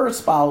about her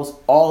spouse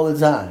all the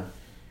time.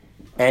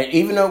 And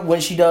even though when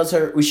she does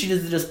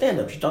a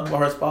stand-up, she talks about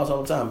her spouse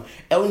all the time.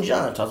 Elton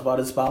John talks about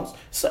his spouse.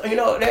 So,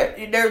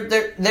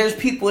 there's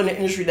people in the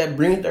industry that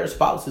bring their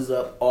spouses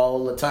up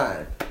all the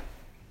time.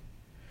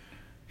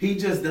 He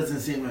just doesn't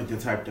seem like the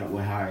type that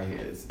would hire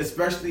his.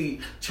 Especially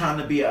trying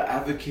to be an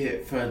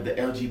advocate for the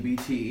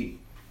LGBT.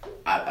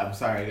 I'm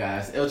sorry,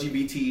 guys.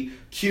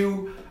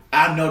 LGBTQ.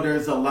 I know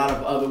there's a lot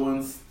of other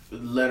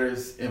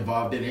letters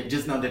involved in it.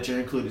 Just know that you're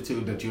included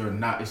too, that you're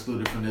not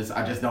excluded from this.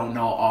 I just don't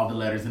know all the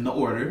letters in the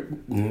order.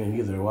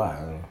 Neither do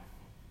I.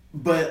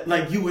 But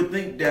like you would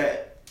think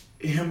that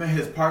him and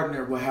his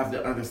partner will have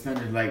the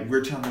understanding, like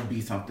we're trying to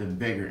be something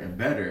bigger and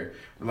better.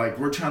 Like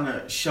we're trying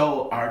to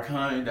show our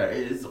kind that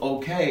it is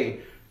okay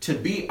to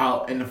be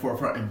out in the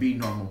forefront and be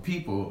normal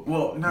people.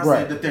 Well, not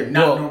saying that they're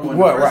not normal in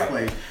the first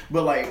place,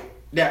 but like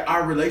that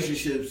our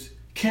relationships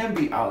can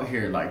be out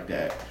here like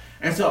that.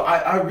 And so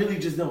I really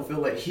just don't feel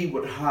like he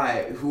would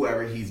hide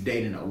whoever he's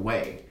dating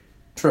away.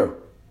 True.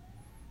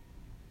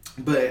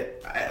 But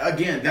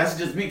again, that's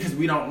just me because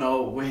we don't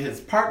know what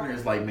his partner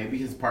is like. Maybe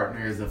his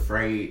partner is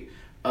afraid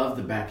of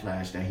the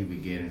backlash that he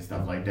would get and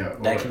stuff like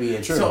that. That could be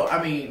true. So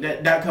I mean,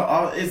 that could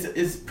all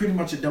it's pretty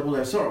much a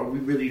double-edged sword. We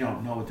really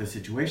don't know what the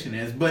situation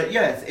is. But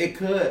yes, it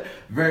could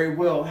very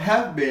well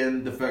have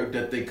been the fact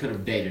that they could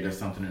have dated or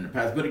something in the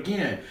past. But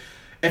again,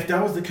 if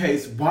that was the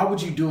case, why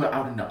would you do it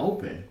out in the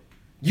open?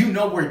 You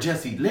know where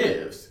Jussie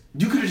lives.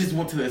 You could have just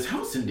went to his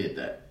house and did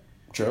that.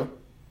 True.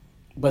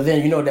 But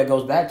then you know what that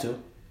goes back to?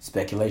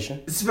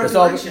 Speculation.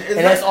 Speculation.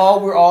 That's all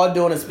we're all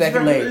doing is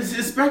speculating.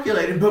 It's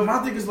speculating. But my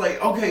thing is like,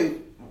 okay,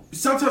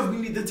 sometimes we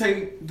need to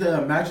take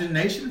the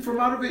imagination from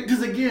out of it.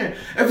 Because again,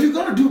 if you're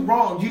going to do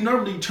wrong, you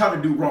normally try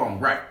to do wrong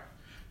right.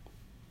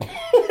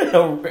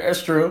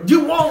 That's true.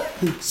 You won't.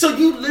 So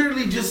you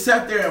literally just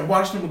sat there and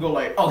watched him go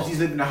like, oh, he's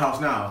leaving the house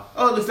now.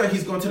 Oh, it looks like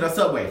he's going to the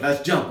subway.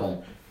 Let's jump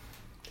on.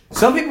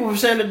 Some people were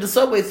saying that the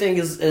subway thing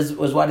is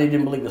why they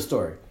didn't believe the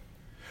story.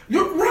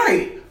 You're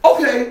right.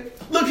 Okay,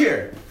 look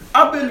here.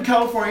 I've been to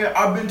California.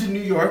 I've been to New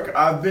York.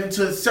 I've been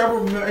to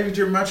several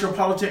major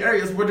metropolitan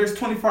areas where there's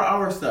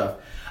 24-hour stuff.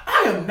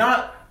 I am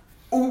not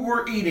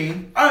Uber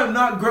eating. I am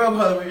not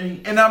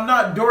Grubhubbing. And I'm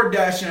not door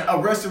dashing a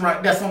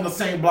restaurant that's on the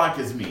same block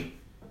as me.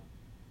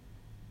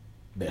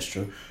 That's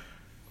true.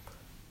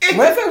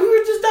 Matter of fact, we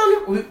were just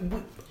down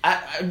there.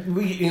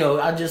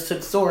 I just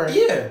took Soren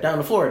down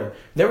to Florida.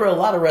 There were a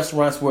lot of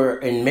restaurants where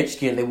in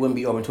Michigan they wouldn't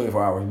be open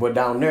 24 hours, but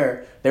down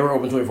there they were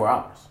open 24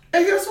 hours.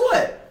 And guess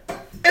what?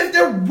 If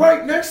they're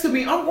right next to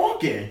me, I'm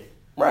walking.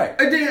 Right.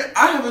 And then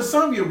I have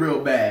insomnia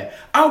real bad.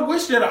 I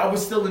wish that I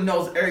was still in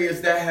those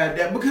areas that had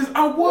that because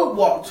I would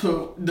walk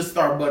to the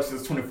Starbucks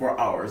that's 24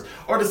 hours.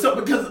 Or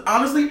because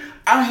honestly,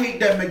 I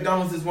hate that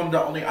McDonald's is one of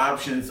the only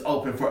options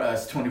open for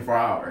us 24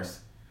 hours.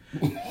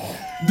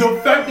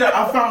 The fact that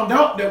I found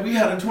out that we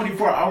had a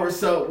 24-hour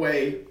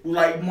Subway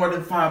like more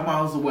than 5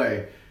 miles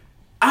away,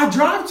 I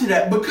drive to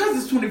that because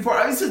it's 24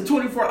 hours. It's a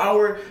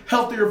 24-hour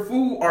healthier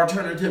food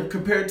alternative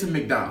compared to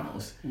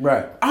McDonald's.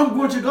 Right. I'm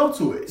going to go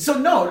to it. So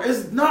no,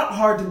 it's not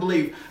hard to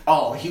believe.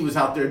 Oh, he was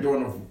out there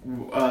during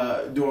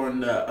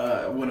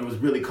when it was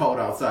really cold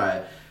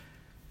outside.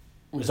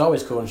 It's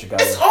always cold in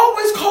Chicago. It's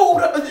always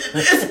cold.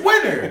 It's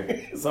winter.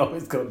 It's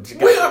always cold in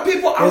Chicago. We have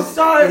people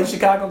outside. In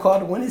Chicago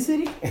called the Windy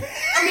City?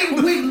 I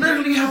mean, we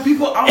literally have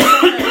people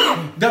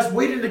outside that's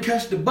waiting to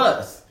catch the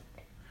bus.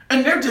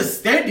 And they're just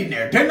standing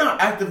there. They're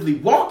not actively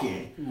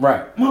walking.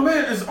 Right. My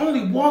man is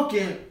only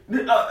walking,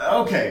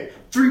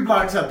 3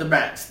 blocks at the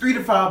max. 3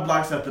 to 5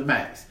 blocks at the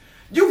max.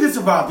 You can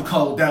survive the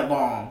cold that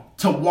long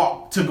to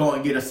walk to go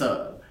and get a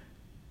sub.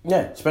 Yeah,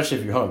 especially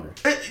if you're hungry.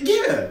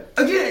 Yeah.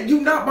 Again,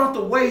 you're not about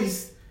to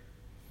waste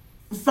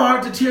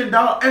 $5 to 10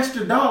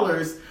 extra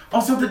dollars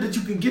on something that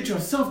you can get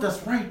yourself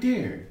that's right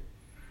there.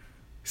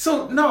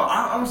 So no,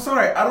 I'm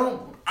sorry. I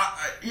don't.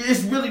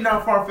 It's really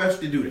not far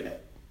fetched to do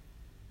that.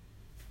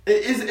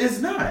 It's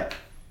not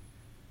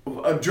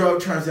a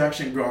drug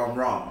transaction gone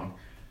wrong.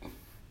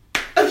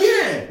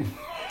 Again,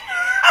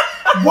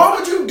 why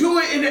would you do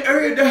it in an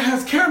area that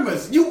has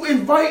cameras? You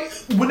invite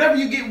whenever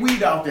you get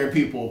weed out there,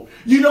 people.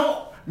 You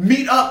don't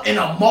meet up in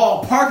a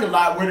mall parking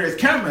lot where there's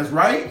cameras,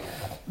 right?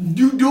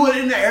 You do it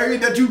in the area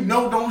that you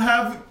know don't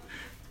have.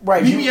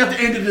 Right. Meet me at the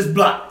end of this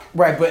block.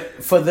 Right,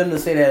 but for them to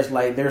say that, it's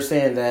like they're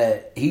saying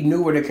that he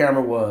knew where the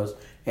camera was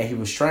and he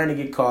was trying to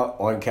get caught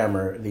on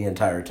camera the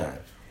entire time.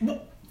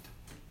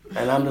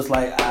 And I'm just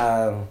like,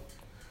 I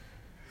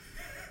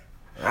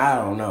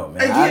don't know,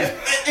 man.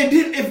 And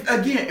then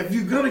if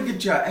you're gonna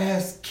get your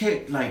ass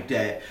kicked like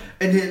that,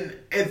 and then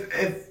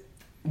if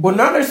well,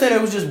 now they're saying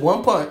it was just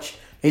one punch.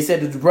 They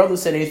said that the brother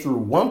said they threw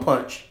one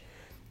punch,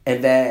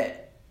 and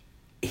that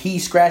he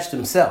scratched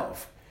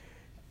himself.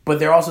 But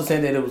they're also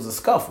saying that it was a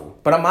scuffle.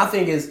 But my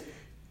thing is,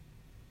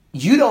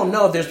 you don't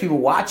know if there's people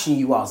watching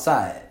you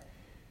outside.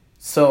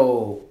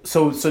 So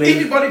they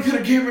anybody could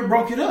have came and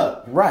broke it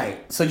up.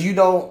 Right. So you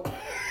don't.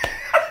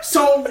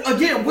 So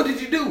again, what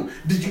did you do?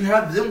 Did you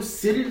have them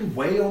sitting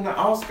way on the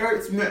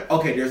outskirts? Man,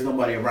 okay, there's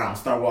nobody around.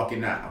 Start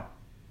walking now.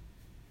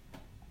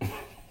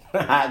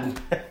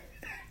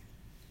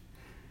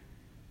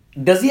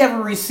 Does he have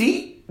a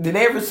receipt? Did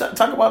they ever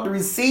talk about the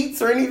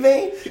receipts or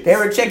anything? They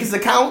ever check his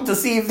account to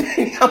see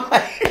if I'm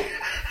like.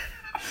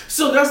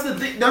 So that's the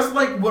thing. That's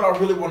like what I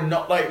really want to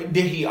know. Like,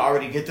 did he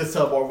already get the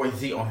sub, or was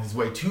he on his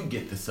way to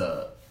get the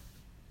sub?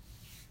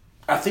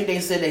 I think they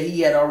said that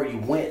he had already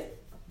went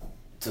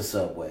to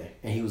Subway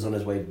and he was on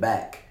his way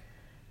back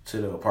to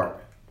the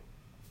apartment.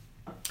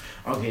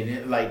 Okay,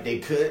 then like they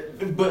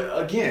could,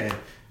 but again,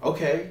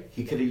 okay,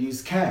 he could have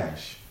used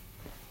cash.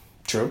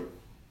 True.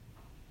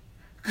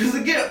 Because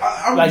again,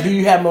 do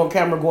you have him on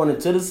camera going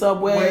into the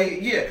Subway?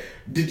 Wait, yeah.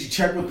 Did you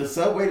check with the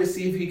Subway to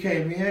see if he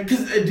came in?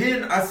 Because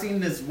then I seen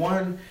this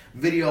one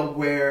video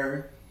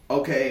where,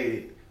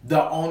 okay,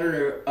 the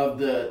owner of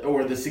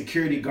the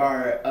security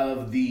guard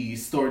of the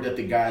store that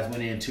the guys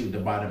went into to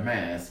buy the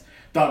mask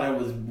thought that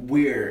was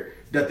weird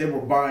that they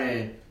were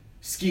buying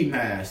ski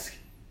masks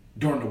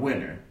during the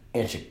winter.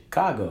 In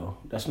Chicago.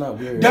 That's not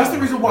weird. That's the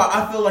reason why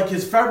I feel like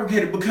it's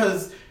fabricated,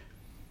 because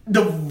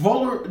the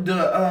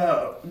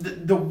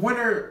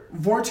winter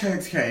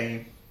vortex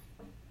came.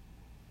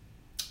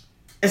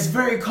 It's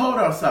very cold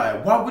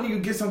outside. Why wouldn't you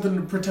get something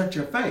to protect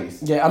your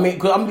face? Yeah, I mean,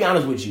 cause I'm gonna be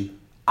honest with you.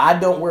 I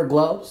don't wear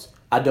gloves.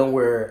 I don't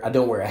wear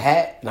a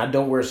hat, and I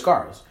don't wear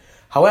scarves.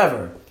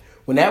 However,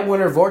 when that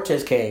winter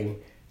vortex came,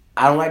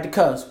 I don't like to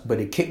cuss, but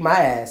it kicked my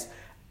ass.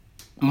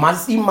 My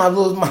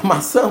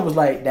son was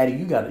like, "Daddy,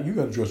 you gotta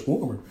dress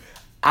warmer."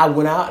 I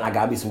went out and I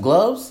got me some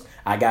gloves.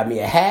 I got me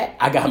a hat.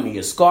 I got me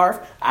a scarf.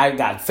 I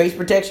got face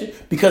protection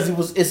because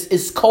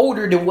it's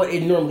colder than what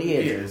it normally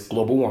is. It is.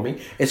 Global warming.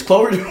 It's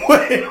colder than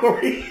what it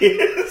normally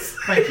is.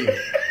 Thank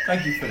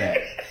you for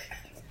that.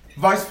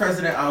 Vice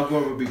President Al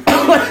Gore would be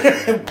proud of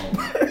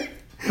that.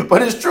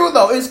 But it's true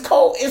though. It's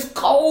cold. It's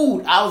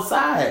cold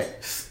outside.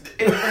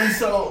 And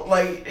so,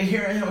 like,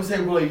 hearing him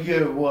say, well, like,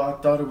 yeah, well, I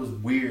thought it was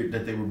weird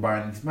that they were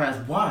buying these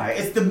masks. Why?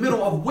 It's the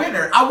middle of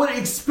winter. I would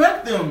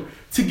expect them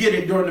to get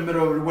it during the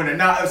middle of the winter.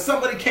 Now, if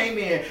somebody came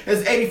in,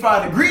 it's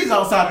 85 degrees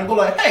outside, and go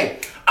like, hey,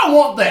 I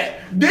want that.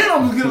 Then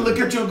I'm going to look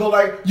at you and go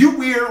like, you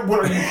weird, what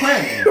are you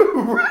planning?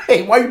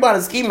 Right. Why you buying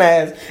a ski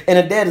mask in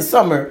the dead of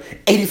summer,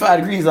 85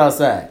 degrees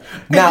outside?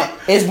 Now,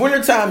 it's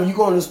wintertime, you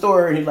go in the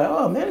store, and you're like,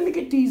 oh, man, let me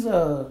get these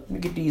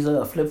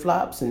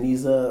flip-flops and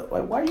these,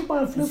 why are you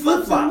buying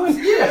flip-flops?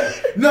 Yeah.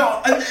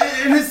 No,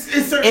 and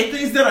it's certain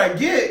things that I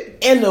get.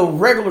 In the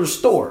regular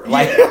store.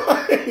 Like,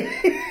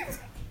 yeah.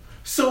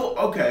 So,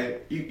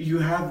 okay, you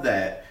have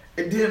that.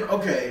 And then,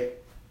 okay,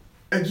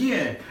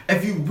 again,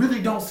 if you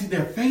really don't see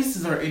their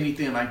faces or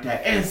anything like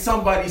that, and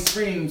somebody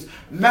screams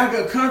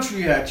MAGA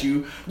country at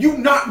you, you're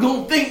not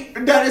going to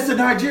think that it's a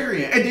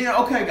Nigerian. And then,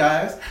 okay,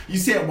 guys, you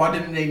said, why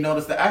didn't they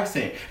notice the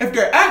accent? If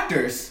they're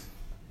actors,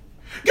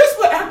 guess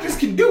what actors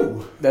can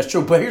do? That's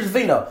true. But here's the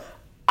thing, though.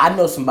 I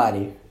know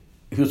somebody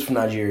who's from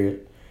Nigeria.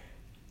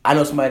 I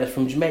know somebody that's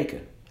from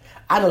Jamaica.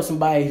 I know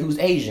somebody who's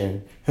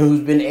Asian,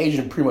 who's been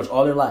Asian pretty much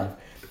all their life.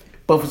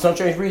 But for some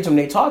strange reason,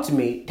 when they talk to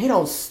me,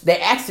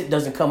 their accent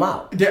doesn't come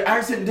out. Their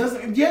accent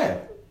doesn't, yeah.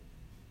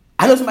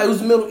 I know somebody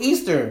who's Middle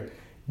Eastern,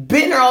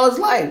 been there all his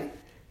life.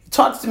 He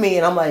talks to me,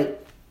 and I'm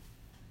like,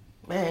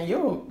 man,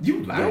 your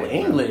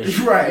English,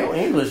 right? Your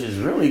English is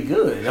really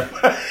good.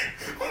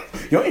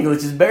 Your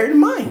English is better than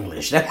my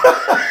English. Yeah.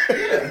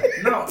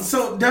 No,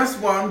 so that's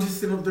why I'm just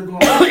sitting up there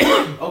going,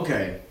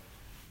 okay.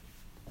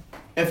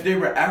 If they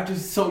were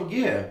actors, so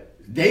yeah,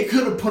 they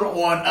could have put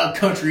on a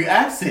country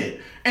accent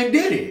and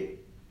did it.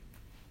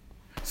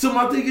 So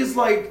my thing is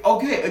like,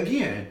 okay,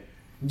 again,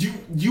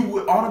 you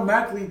would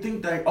automatically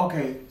think that,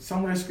 okay,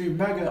 someone scream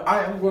MAGA,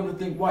 I am going to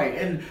think white.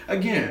 And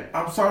again,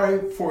 I'm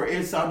sorry for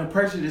it sounding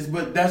prejudiced,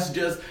 but that's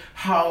just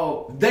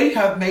how they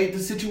have made the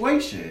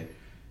situation.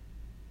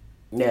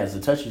 Yeah, it's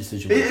a touchy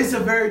situation. It's a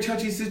very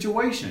touchy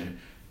situation.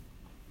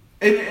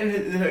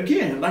 And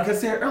again, like I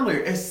said earlier,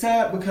 it's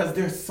sad because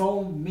there's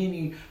so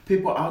many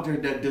people out there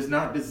that does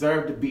not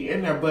deserve to be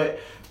in there. But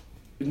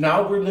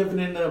now we're living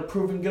in the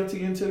proven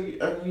guilty until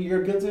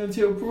you're guilty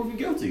until proven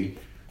guilty.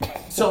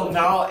 So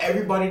now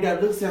everybody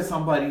that looks at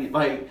somebody,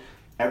 like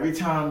every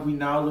time we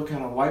now look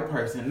at a white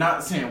person,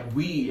 not saying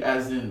we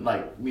as in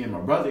like me and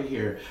my brother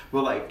here,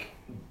 but like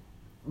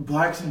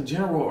blacks in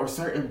general or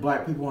certain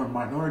black people and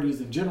minorities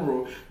in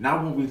general,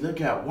 now when we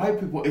look at white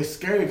people, it's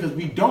scary because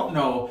we don't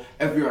know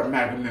if you're a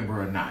MAGA member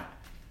or not.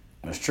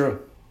 That's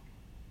true.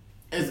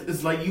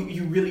 It's like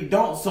you really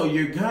don't, so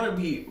you're gonna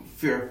be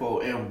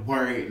fearful and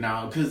worried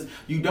now because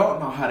you don't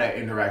know how that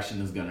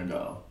interaction is gonna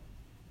go.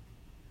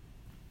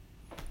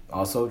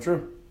 Also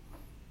true.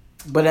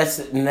 But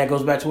that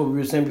goes back to what we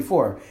were saying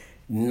before.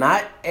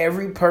 Not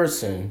every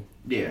person,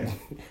 like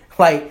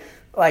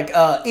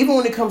even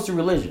when it comes to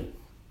religion,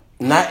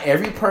 not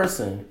every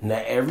person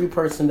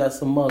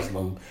that's a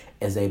Muslim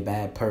is a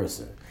bad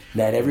person.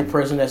 Not every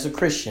person that's a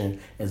Christian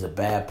is a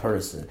bad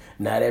person.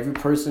 Not every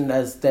person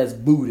that's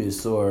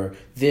Buddhist or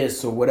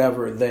this or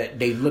whatever, that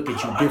they look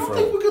at you different. I don't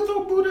think we can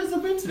throw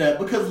Buddhism into that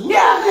because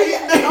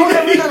I don't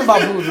know nothing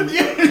about Buddhism.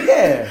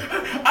 Yeah.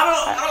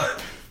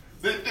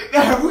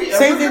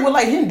 Same thing with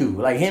like Hindu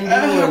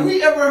have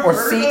we ever or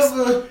heard Sikhs.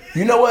 of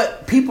You know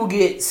what? People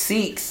get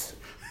Sikhs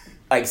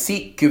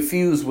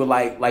confused with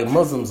like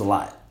Muslims a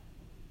lot.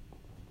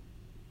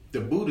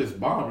 The Buddhist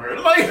bomber,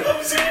 like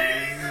I'm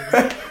saying.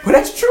 But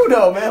that's true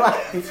though, man.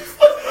 Like,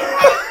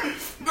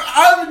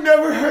 I've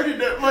never heard of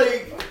that.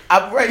 Like,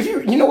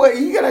 you know what?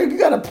 You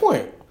got a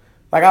point.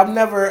 Like I've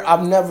never.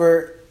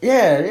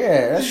 Yeah,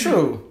 that's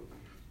true.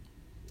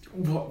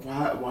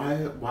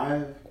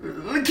 Why?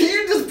 Can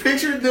you just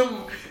picture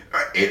them,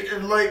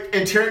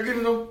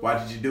 interrogating them?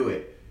 Why did you do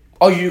it?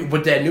 Oh,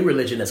 with that new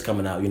religion that's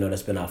coming out,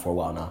 that's been out for a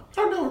while now.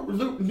 Oh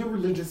no, new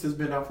religion has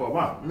been out for a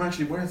while. I'm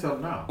actually wearing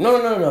something now.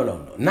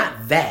 No,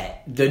 not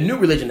that. The new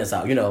religion that's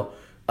out,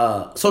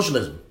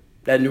 socialism.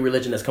 That new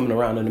religion that's coming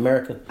around in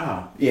America.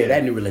 Yeah,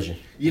 that new religion.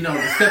 The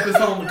stepping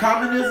stone to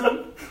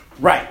communism.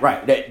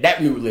 Right.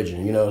 That new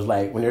religion. It's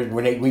like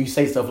when you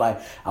say stuff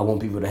like, I want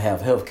people to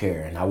have health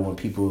care and I want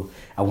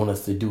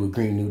us to do a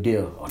Green New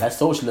Deal. Oh, that's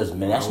socialism,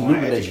 man. That's new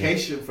religion.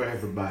 Education for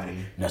everybody.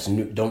 That's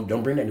new.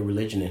 Don't bring that new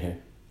religion in here.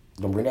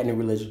 Don't bring that new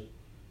religion.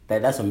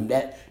 That is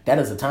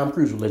a Tom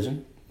Cruise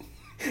religion.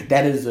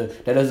 That is a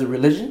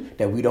religion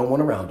that we don't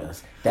want around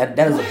us. That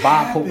is a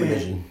Bob Hope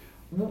religion.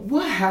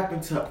 What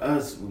happened to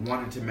us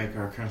wanting to make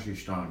our country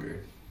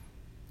stronger?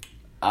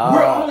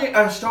 We're only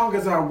as strong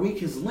as our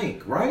weakest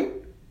link, right?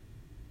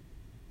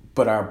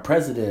 But our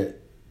president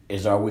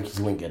is our weakest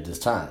link at this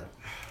time.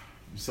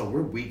 So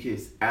we're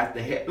weakest at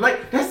the head.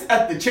 Like, that's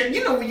at the chain.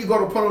 When you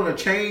go to put on a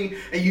chain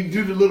and you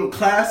do the little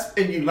clasp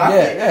and you lock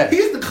it? Yeah.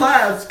 Here's the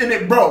clasp and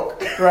it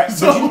broke. Right.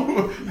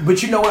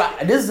 But you know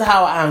what? This is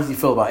how I honestly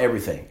feel about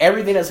everything.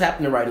 Everything that's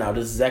happening right now,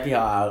 this is exactly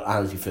how I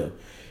honestly feel.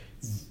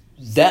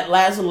 That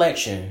last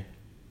election,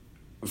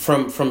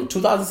 from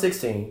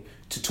 2016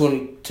 to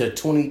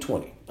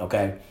 2020,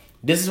 okay?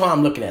 This is how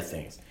I'm looking at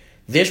things.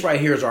 This right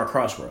here is our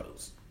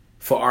crossroads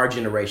for our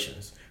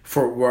generations.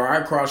 For where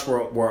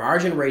our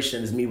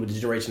generation is me with the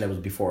generation that was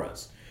before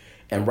us.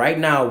 And right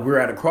now, we're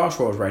at a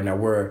crossroads right now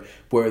where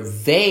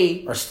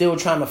they are still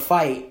trying to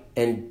fight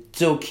and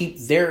still keep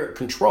their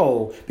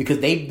control because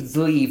they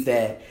believe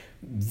that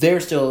they're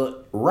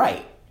still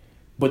right.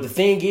 But the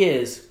thing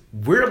is,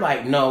 we're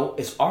like, no,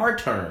 it's our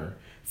turn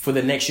for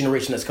the next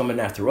generation that's coming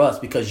after us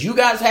because you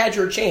guys had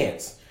your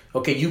chance.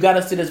 Okay, you got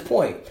us to this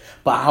point.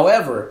 But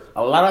however,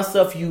 a lot of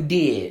stuff you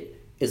did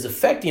is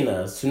affecting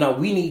us. So now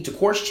we need to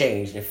course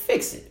change and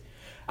fix it.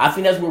 I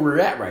think that's where we're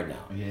at right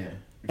now. Yeah.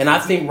 And I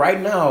think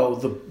right now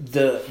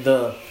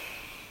the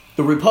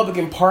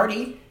Republican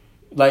Party,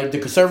 like the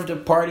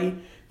Conservative Party,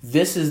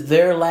 this is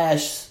their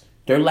last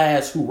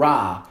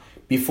hurrah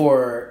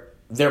before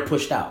they're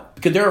pushed out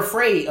because they're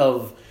afraid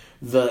of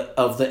the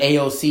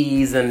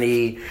AOCs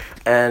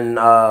and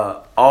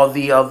all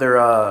the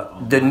other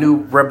the new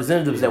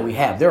representatives that we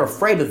have. They're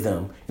afraid of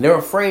them. And they're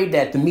afraid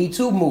that the Me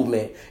Too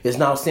movement is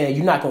now saying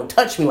you're not going to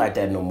touch me like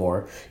that no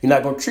more. You're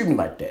not going to treat me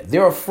like that.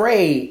 They're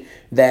afraid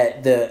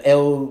that the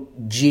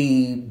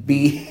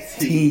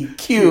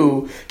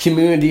LGBTQ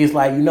community is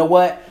like, you know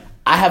what?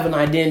 I have an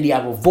identity, I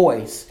have a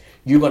voice.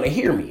 You're going to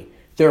hear me.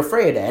 They're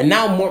afraid of that. And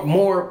now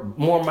more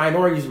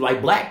minorities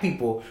like black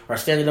people are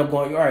standing up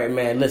going, all right,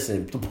 man,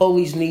 listen, the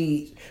police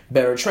need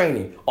better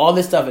training. All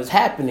this stuff is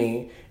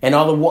happening. And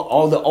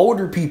all the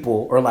older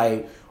people are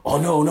like, oh,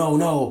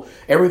 no.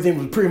 Everything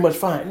was pretty much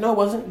fine. No, it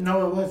wasn't.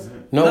 No, it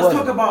wasn't. Let's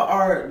talk about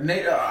our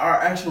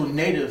actual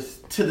natives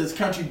to this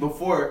country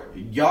before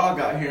y'all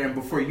got here and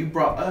before you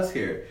brought us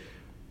here.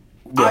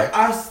 Yeah.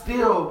 I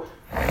still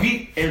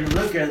beat and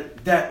look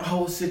at that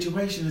whole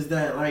situation is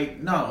that, like,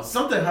 no,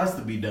 something has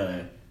to be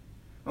done.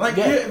 Like,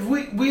 yeah,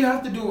 we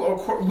have to do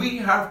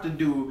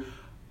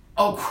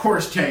a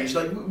course change.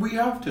 Like, we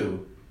have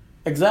to.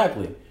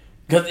 Exactly.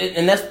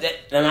 And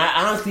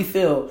I honestly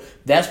feel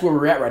that's where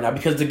we're at right now.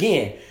 Because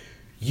again,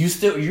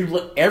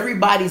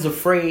 everybody's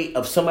afraid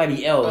of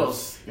somebody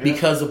else Yeah.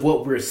 because of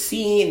what we're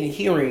seeing and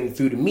hearing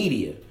through the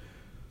media.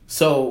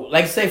 So,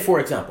 like, say, for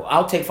example,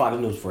 I'll take Fox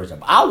News, for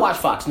example. I'll watch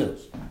Fox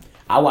News.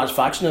 I watch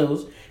Fox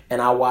News,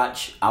 and I'll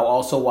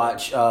also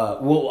watch,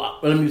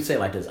 let me say it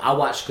like this. I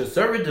watch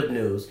conservative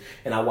news,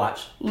 and I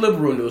watch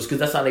liberal news, because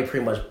that's how they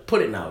pretty much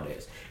put it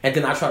nowadays. And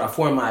then I try to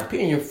form my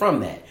opinion from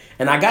that.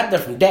 And I got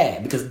that from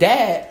Dad, because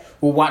Dad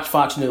will watch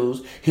Fox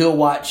News. He'll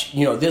watch,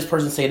 this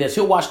person say this.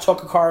 He'll watch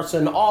Tucker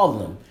Carlson, all of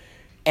them.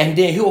 And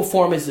then he'll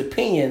form his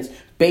opinions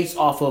based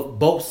off of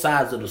both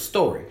sides of the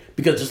story.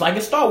 Because just like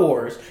in Star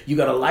Wars, you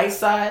got a light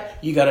side,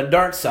 you got a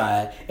dark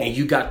side, and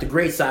you got the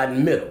gray side in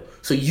the middle.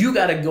 So you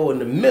got to go in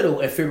the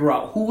middle and figure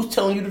out who's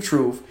telling you the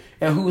truth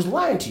and who's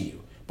lying to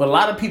you. But a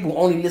lot of people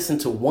only listen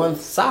to one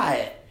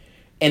side,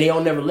 and they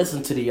don't never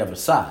listen to the other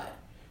side.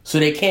 So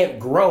they can't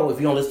grow if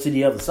you don't listen to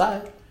the other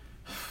side.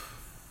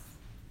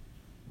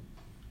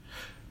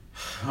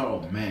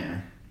 Oh,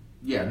 man.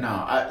 Yeah,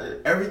 no,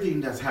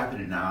 everything that's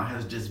happening now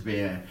has just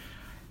been,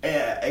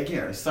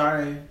 again,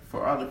 sorry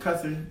for all the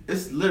cussing,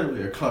 it's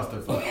literally a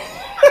clusterfuck.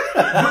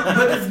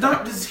 but it's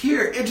not just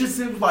here. It just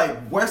seems like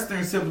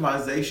Western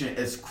civilization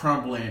is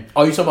crumbling.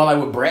 Oh, you talking about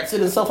like with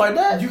Brexit and stuff like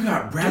that? You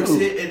got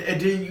Brexit, and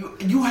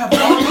then you have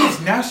all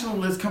these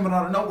nationalists coming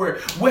out of nowhere.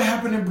 What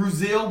happened in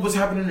Brazil? What's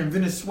happening in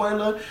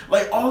Venezuela?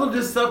 Like, all of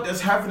this stuff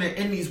that's happening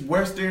in these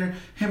Western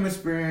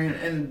hemisphere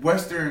and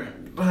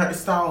Western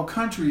style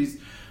countries.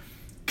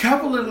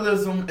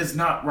 Capitalism is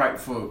not right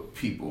for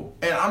people.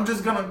 And I'm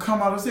just going to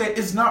come out and say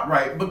it's not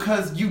right,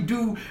 because you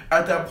do,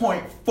 at that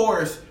point,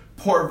 force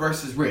poor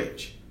versus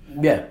rich.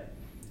 Yeah.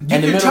 You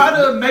can try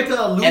to make an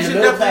illusion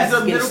that there's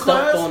a middle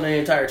class. On the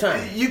entire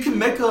time. You can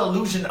make an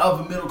illusion of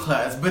a middle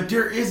class, but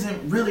there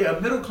isn't really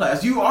a middle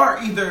class. You are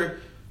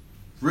either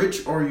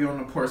rich or you're on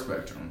the poor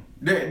spectrum.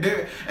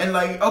 And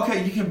like,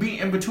 okay, you can be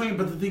in between,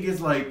 but the thing is,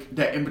 like,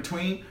 that in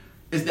between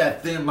is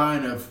that thin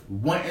line of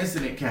one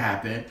incident can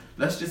happen.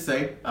 Let's just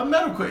say a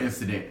medical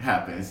incident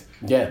happens.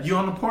 Yeah. You're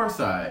on the poor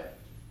side.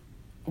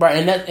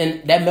 Right,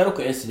 and that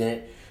medical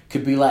incident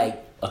could be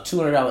like a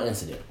 $200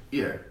 incident.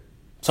 Yeah.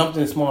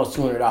 Something small is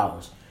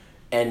 $200.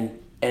 And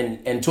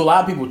to a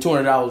lot of people,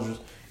 $200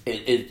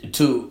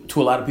 to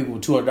a lot of people,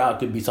 $200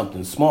 could be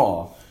something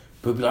small.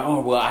 But be like,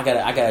 oh well, I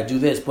gotta do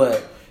this.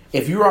 But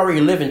if you're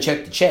already living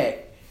check to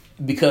check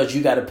because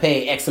you gotta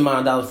pay X amount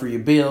of dollars for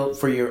your bill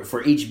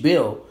for each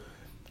bill,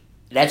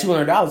 that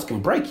 $200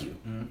 can break you.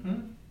 Mm-hmm.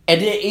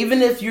 And then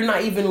even if you're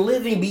not even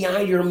living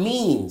beyond your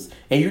means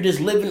and you're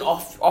just living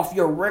off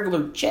your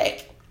regular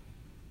check,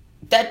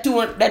 that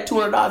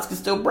 $200 can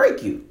still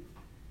break you.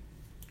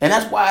 And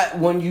that's why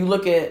when you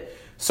look at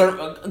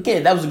certain,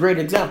 again, that was a great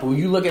example. When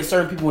you look at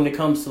certain people when it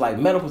comes to like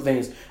medical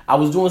things, I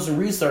was doing some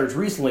research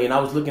recently and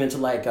I was looking into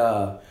like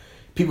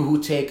people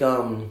who take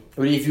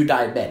if you're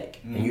diabetic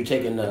and you're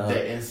taking the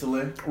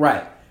insulin,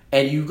 right,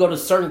 and you go to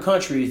certain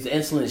countries, the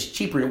insulin is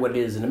cheaper than what it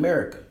is in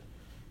America.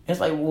 It's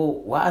like, well,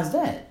 why is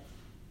that?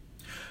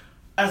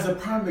 As a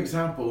prime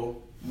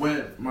example,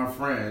 when my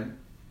friend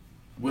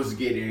was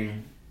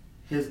getting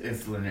his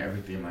insulin and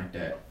everything like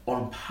that,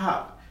 on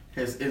pop,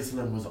 his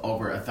insulin was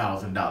over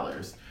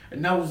 $1,000.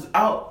 And that was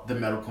out the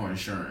medical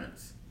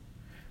insurance.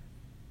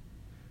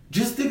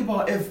 Just think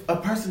about if a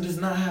person does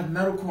not have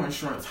medical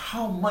insurance,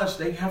 how much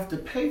they have to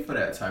pay for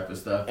that type of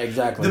stuff.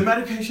 Exactly. The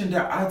medication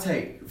that I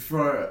take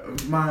for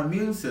my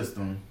immune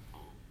system,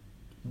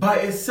 by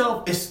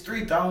itself, is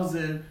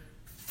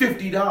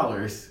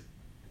 $3,050.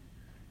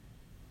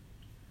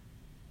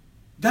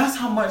 That's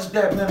how much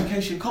that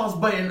medication costs.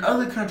 But in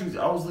other countries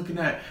I was looking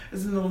at,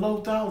 it's in the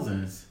low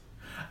thousands.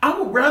 I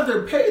would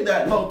rather pay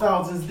that low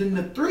thousands than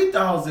the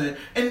 3,000.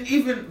 And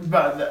even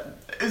by that,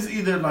 it's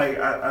either like,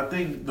 I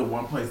think the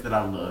one place that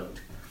I looked,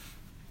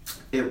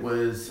 it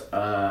was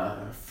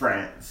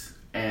France.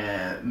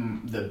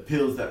 And the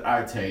pills that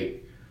I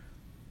take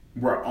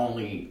were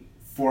only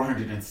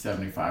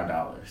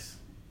 $475.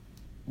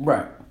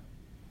 Right.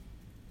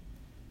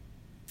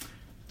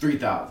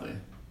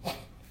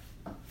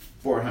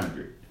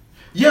 3,400.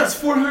 Yes,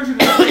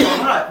 400 is a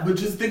lot, but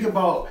just think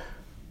about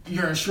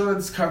your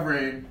insurance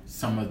covering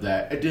some of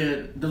that, and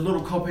then the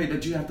little copay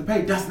that you have to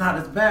pay. That's not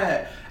as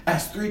bad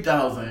as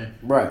 3,000.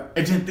 Right.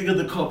 And then think of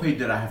the copay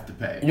that I have to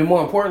pay. And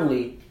more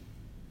importantly,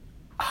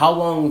 how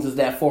long does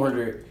that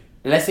 400?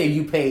 Let's say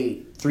you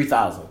paid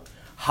 3,000.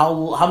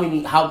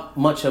 How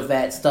much of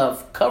that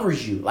stuff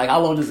covers you? Like,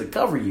 how long does it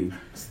cover you?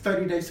 It's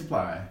 30-day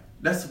supply.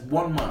 That's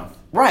 1 month.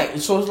 Right.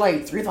 So it's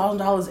like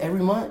 $3,000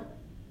 every month.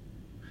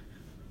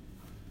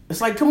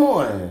 It's like, come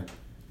on.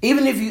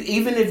 Even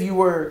if you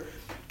were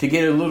to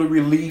get a little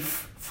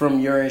relief from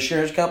your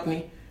insurance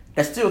company,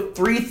 that's still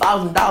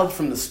 $3,000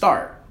 from the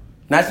start.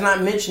 That's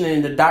not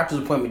mentioning the doctor's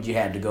appointment you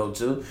had to go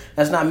to.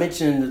 That's not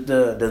mentioning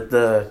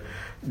the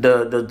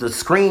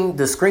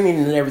screening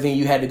and everything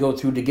you had to go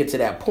through to get to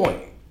that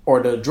point. Or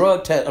the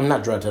drug test,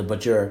 not drug test,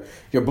 but your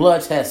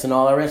blood test and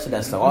all the rest of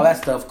that stuff. All that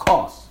stuff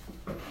costs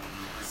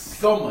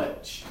so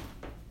much.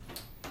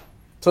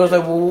 So it's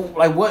like, well,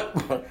 like what?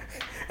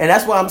 And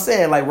that's what I'm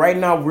saying. Like right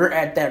now, we're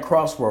at that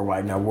crossroad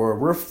right now where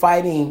we're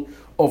fighting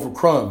over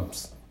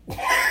crumbs.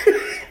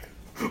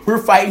 We're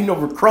fighting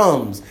over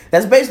crumbs.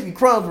 That's basically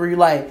crumbs where you're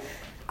like,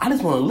 I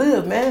just want to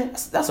live, man.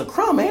 That's a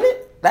crumb, ain't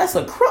it? That's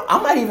a crumb.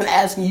 I'm not even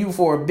asking you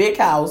for a big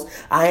house.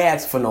 I ain't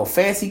asking for no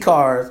fancy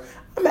cars.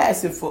 I'm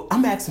asking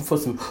for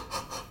some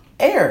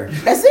air.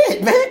 That's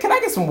it, man. Can I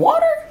get some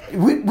water?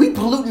 We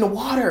polluting the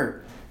water.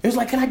 It was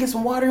like, can I get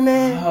some water,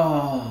 man?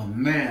 Oh,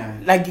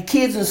 man. Like the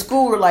kids in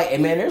school were like, hey,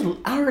 man,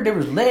 I heard there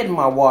was lead in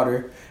my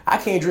water. I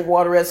can't drink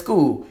water at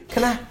school.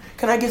 Can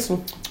I get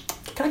some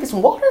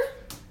water?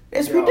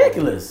 It's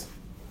ridiculous.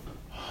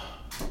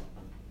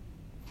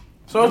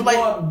 So it's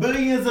like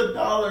billions of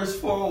dollars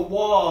for a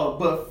wall,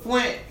 but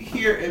Flint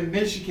here in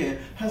Michigan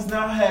has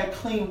not had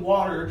clean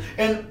water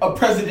in a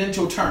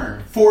presidential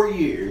term, 4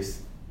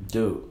 years.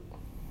 Dude.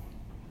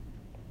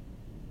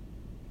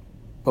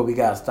 But we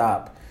gotta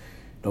stop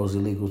those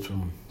illegals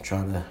from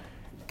trying to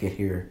get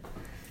here.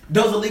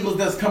 Those illegals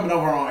that's coming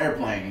over on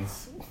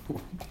airplanes.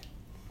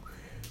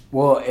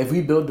 Well, if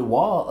we build the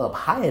wall up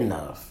high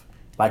enough,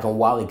 like on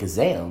Wally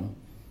Kazam,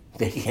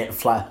 they can't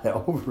fly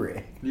over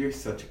it. You're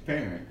such a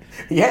parent.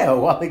 Yeah,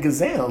 Wally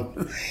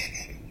Kazam.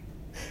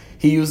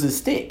 He used a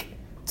stick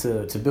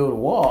to build a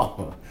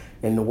wall,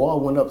 and the wall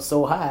went up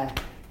so high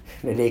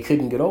that they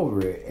couldn't get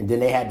over it, and then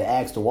they had to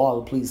ask the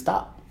wall to please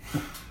stop,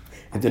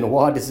 and then the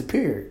wall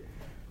disappeared.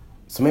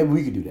 So maybe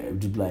we could do that.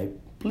 Just be like,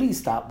 please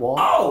stop, wall.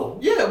 Oh,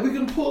 yeah, we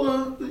can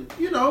pull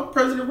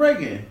President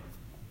Reagan.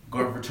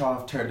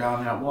 Gorbachev tear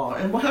down that wall.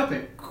 And what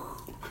happened?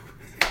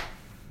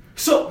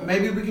 So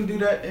maybe we can do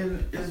that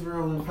in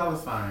Israel and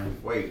Palestine.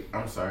 Wait,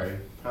 I'm sorry.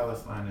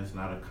 Palestine is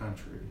not a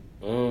country.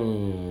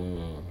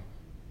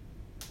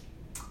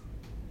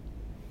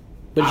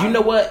 But you know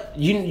what?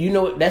 You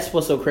know that's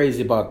what's so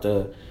crazy about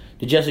the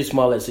Jussie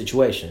Smollett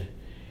situation.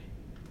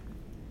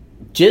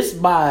 Just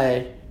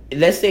by,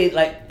 let's say,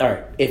 like, all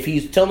right, if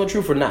he's telling the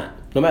truth or not,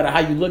 no matter how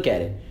you look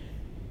at it,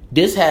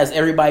 this has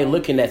everybody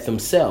looking at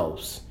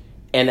themselves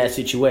and that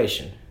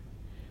situation.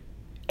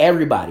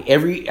 Everybody,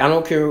 I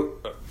don't care.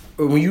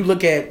 When you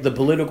look at the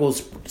political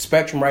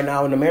spectrum right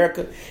now in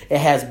America, it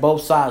has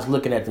both sides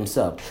looking at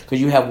themselves.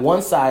 Because you have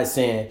one side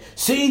saying,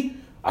 see,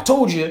 I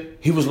told you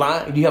he was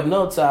lying. You have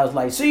another side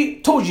like, see,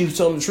 told you he was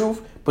telling the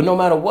truth. But no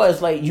matter what,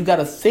 it's like, you got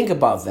to think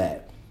about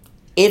that.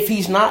 If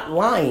he's not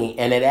lying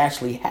and it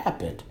actually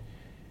happened,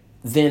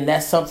 then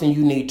that's something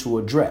you need to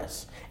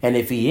address. And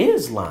if he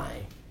is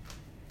lying,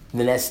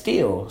 then that's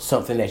still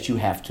something that you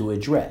have to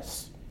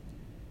address.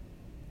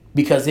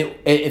 Because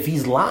if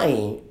he's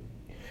lying,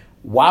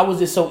 why was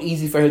it so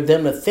easy for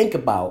them to think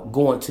about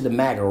going to the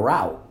MAGA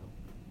route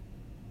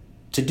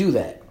to do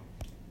that?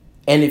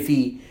 And if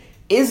he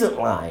isn't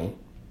lying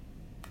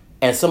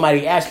and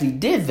somebody actually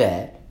did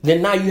that,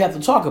 then now you have to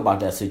talk about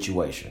that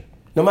situation.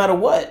 No matter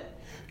what,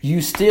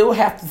 you still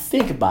have to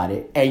think about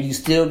it and you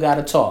still got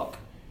to talk.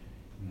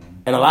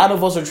 And a lot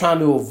of us are trying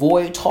to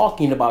avoid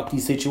talking about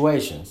these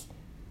situations.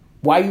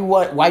 Why you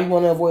want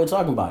to avoid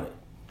talking about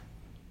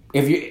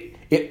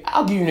it?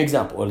 I'll give you an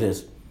example of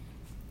this.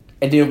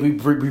 And then we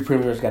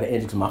pretty much got to end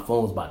it because my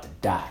phone's about to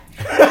die.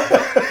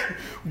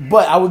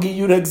 But I will give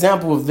you an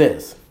example of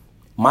this.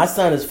 My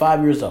son is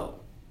 5 years old.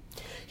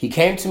 He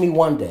came to me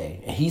one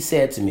day and he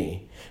said to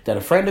me that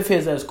a friend of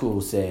his at school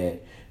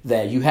said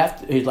that you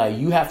have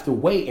to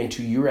wait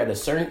until you're at a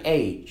certain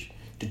age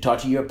to talk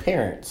to your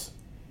parents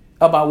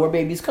about where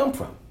babies come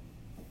from.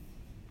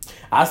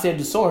 I said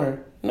to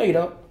Soren, no, you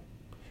don't.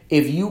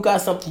 If you got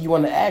something you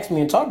want to ask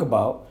me and talk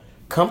about,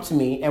 come to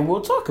me and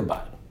we'll talk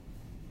about it.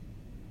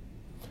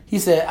 He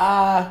said,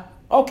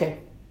 okay.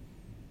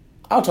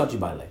 I'll talk to you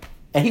about it later.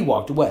 And he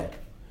walked away.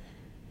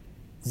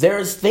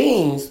 There's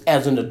things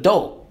as an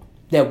adult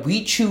that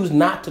we choose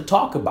not to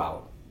talk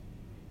about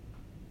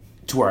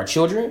to our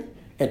children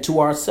and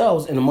to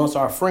ourselves and amongst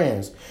our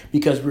friends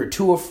because we're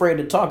too afraid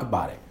to talk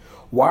about it.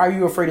 Why are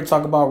you afraid to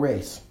talk about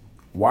race?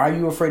 Why are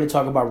you afraid to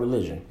talk about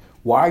religion?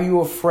 Why are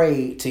you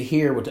afraid to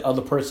hear what the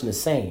other person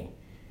is saying?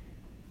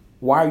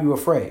 Why are you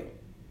afraid?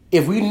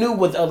 If we knew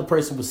what the other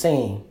person was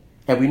saying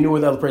and we knew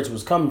where the other person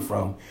was coming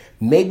from,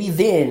 maybe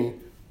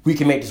then we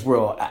can make this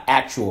world an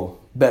actual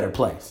better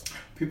place.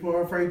 People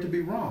are afraid to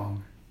be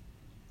wrong.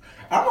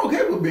 I'm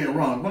okay with being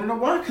wrong. Want to know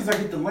why? Because I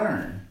get to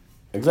learn.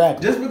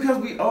 Exactly. Just because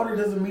we older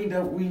doesn't mean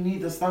that we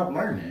need to stop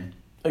learning.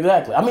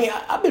 Exactly. I mean,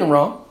 I've been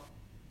wrong.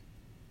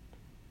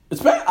 I've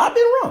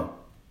been wrong.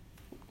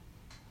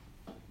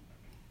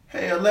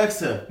 Hey,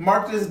 Alexa,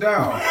 mark this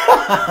down.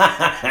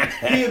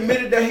 He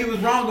admitted that he was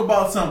wrong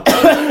about something.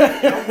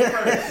 That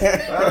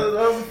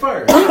was the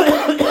first.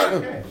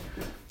 Okay.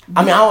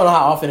 I mean, I don't know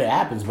how often it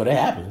happens, but it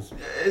happens.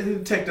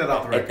 Take that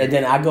off the record. And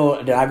then I go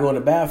in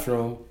the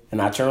bathroom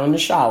and I turn on the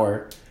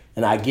shower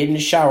and I get in the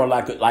shower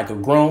like a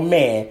grown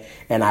man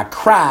and I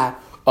cry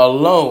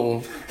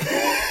alone.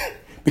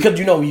 Because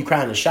when you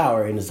cry in the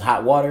shower and it's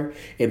hot water,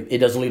 it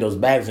doesn't leave those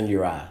bags in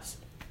your eyes.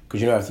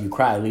 Because after you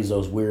cry, it leaves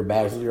those weird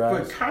bags in your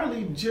eyes. But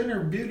Kylie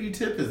Jenner beauty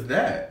tip is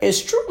that. It's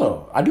true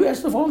though. I do that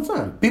stuff all the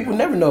time. People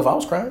never know if I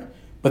was crying.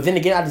 But then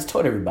again, I just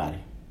told everybody.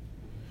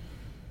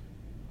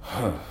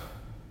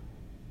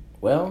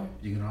 Well,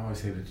 you can always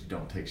say that you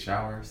don't take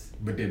showers,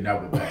 but then that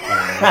would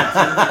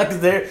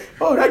backfire.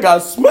 That guy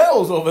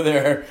smells over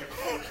there.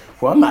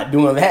 Well, I'm not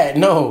doing that.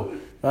 No,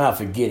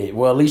 forget it.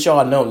 Well, at least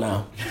y'all know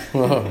now.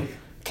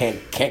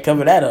 Can't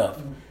cover that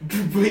up.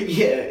 But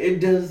yeah,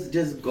 it does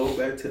just go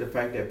back to the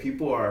fact that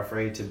people are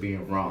afraid to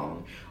being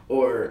wrong,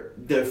 or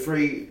they're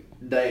afraid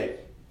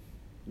that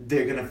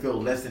they're gonna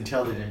feel less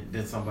intelligent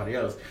than somebody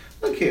else.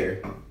 Look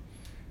here,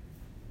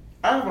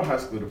 I have a high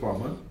school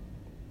diploma.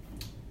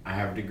 I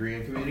have a degree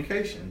in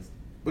communications.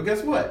 But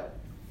guess what?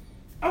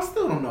 I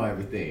still don't know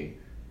everything.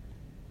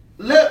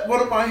 Let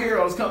one of my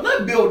heroes come.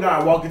 Let Bill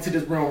Nye walk into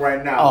this room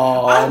right now.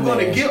 Oh, I'm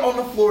going to get on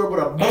the floor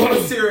with a bowl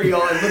of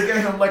cereal and look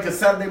at him like a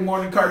Saturday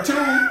morning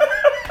cartoon.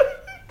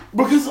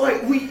 Because,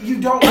 like, you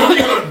don't know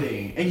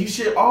everything. And you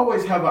should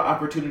always have an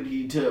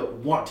opportunity to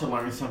want to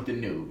learn something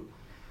new.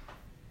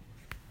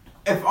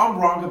 If I'm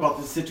wrong about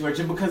this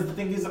situation, because the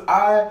thing is,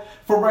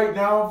 for right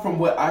now, from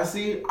what I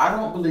see, I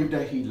don't believe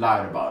that he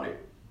lied about it.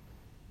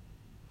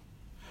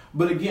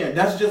 But again,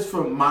 that's just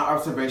from my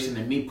observation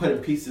and me putting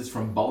pieces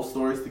from both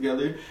stories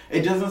together.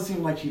 It doesn't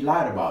seem like he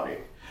lied about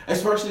it.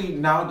 Especially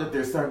now that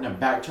they're starting to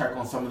backtrack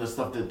on some of the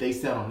stuff that they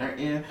said on their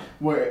end,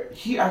 where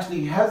he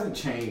actually hasn't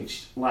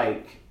changed,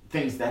 like,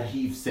 things that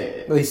he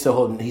said. Well, he's still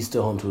holding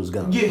to his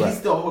guns. Yeah, right. He's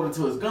still holding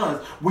to his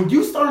guns. When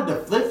you start to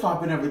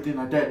flip-flop and everything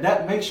like that,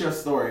 that makes your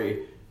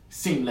story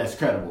seem less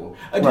credible.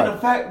 Again, the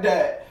fact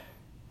that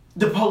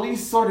the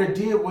police sort of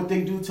did what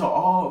they do to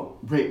all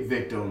rape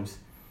victims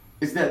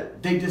is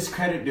that they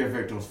discredit their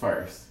victims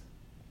first.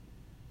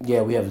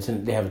 Yeah, they have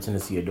a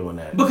tendency of doing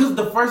that. Because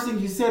the first thing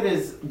you said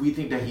is, we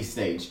think that he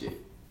staged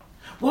it.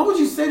 Why would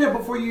you say that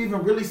before you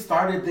even really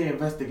started the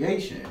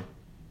investigation?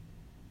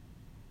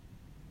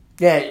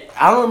 Yeah,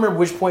 I don't remember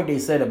which point they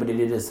said it, but they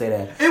did say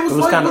that. It was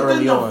like kind of within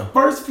early the on.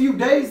 First few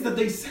days that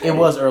they said it.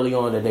 Was early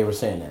on that they were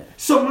saying that.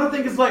 So my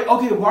thing is like,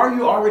 okay, why are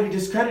you already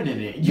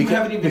discrediting it?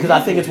 Because I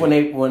think it's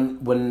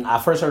when I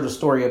first heard the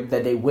story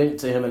that they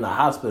went to him in the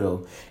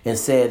hospital and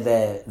said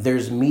that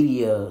there's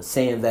media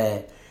saying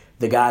that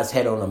the guy's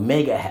had on a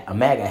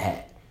MAGA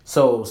hat.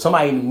 So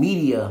somebody in the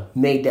media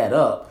made that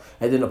up,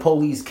 and then the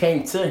police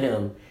came to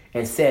him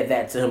and said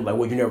that to him, like,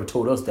 well, you never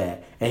told us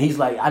that. And he's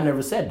like, I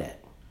never said that.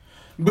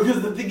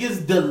 Because the thing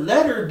is, the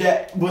letter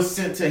that was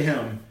sent to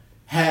him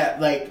had,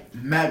 like,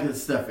 MAGA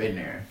stuff in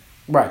there.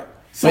 Right.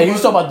 So he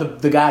was talking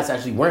about the guys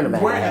actually wearing a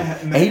MAGA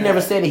hat. And he never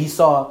said that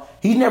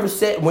he never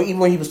said, even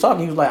when he was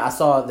talking, he was like, I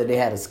saw that they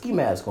had a ski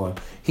mask on.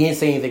 He didn't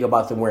say anything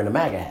about them wearing a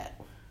MAGA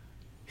hat.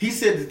 He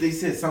said that they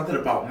said something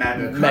about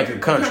MAGA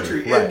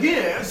country. Right.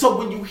 Again, so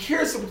when you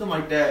hear something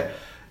like that,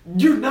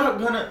 we're not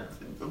gonna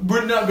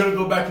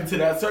go back into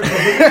that circle.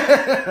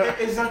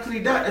 Exactly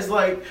that. It's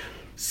like,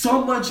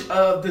 so much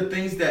of the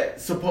things that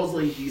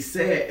supposedly he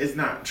said is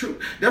not true.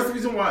 That's the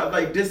reason why,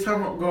 like, this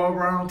time go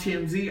around,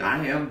 TMZ,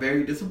 I am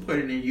very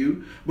disappointed in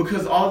you,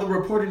 because all the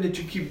reporting that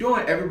you keep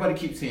doing, everybody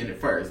keeps seeing it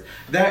first.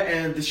 That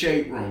and the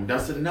Shade Room,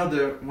 that's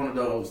another one of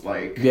those,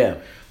 like, yeah.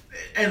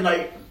 And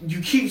like,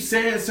 you keep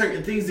saying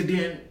certain things that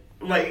then,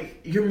 like,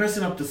 you're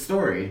messing up the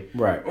story,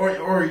 right?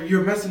 Or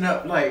you're messing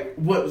up, like,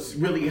 what's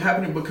really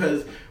happening,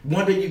 because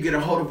one day you get a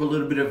hold of a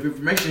little bit of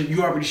information,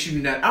 you're already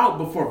shooting that out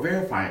before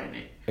verifying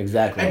it.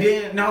 Exactly. And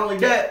then, not only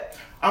that,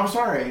 I'm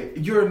sorry,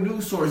 you're a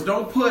news source.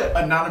 Don't put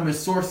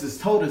anonymous sources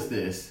told us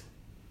this.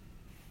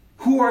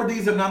 Who are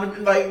these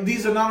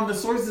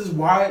anonymous sources?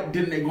 Why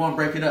didn't they go and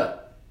break it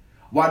up?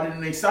 Why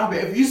didn't they stop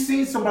it? If you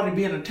seen somebody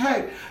being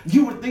attacked,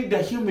 you would think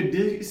that human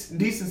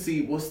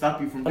decency will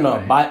stop you from doing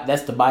it.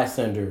 That's the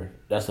bystander.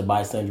 That's the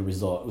bystander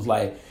result. It was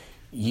like,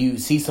 you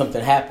see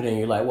something happening,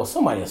 you're like, well,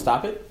 somebody will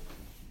stop it.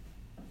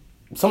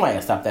 Somebody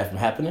will stop that from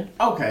happening.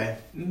 Okay.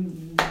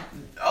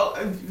 Oh,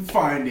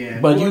 fine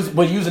then. But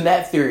using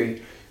that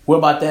theory, what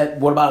about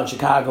in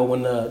Chicago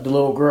when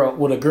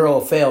the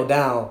girl fell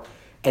down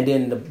and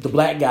then the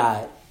black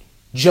guy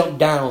jumped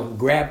down,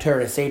 grabbed her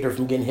and saved her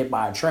from getting hit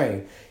by a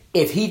train?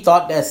 If he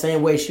thought that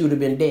same way, she would have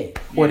been dead.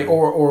 Yeah.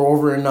 Or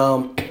over in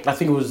I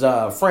think it was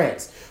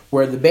France,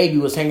 where the baby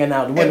was hanging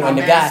out the window and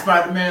the guy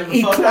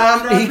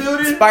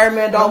Spider-Man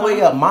Spider-Man all the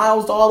way up,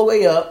 Miles all the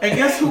way up. And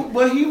guess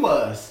what he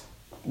was?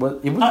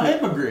 Well, it was an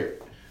immigrant.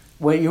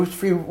 Well, he was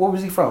free. What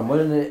was he from?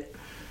 Wasn't it?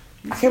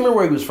 I can't remember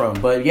where he was from,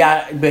 but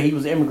he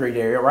was an immigrant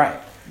there, right?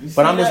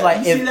 But I'm just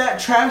like, see that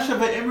trash of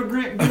an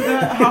immigrant do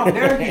that? How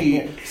dare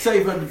he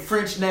save a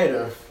French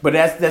native? But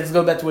that's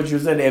go back to what you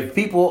were saying.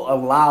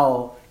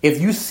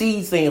 If you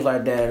see things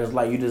like that, it's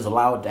like you just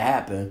allow it to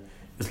happen.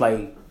 It's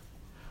like,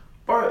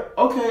 alright,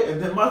 okay.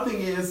 And then my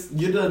thing is,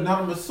 you're the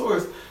anonymous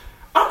source.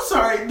 I'm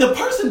sorry, the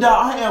person that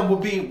I am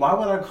would be, why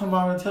would I come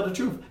out and tell the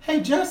truth? Hey,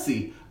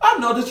 Jussie, I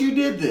know that you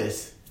did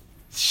this.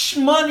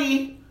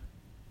 Money.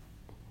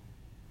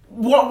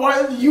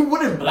 Why you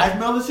wouldn't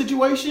blackmail the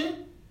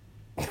situation?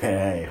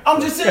 Hey. I'm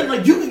just saying,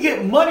 like, you can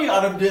get money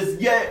out of this,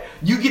 yet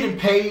you getting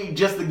paid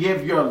just to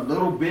give your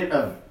little bit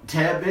of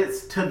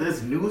tidbits to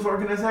this news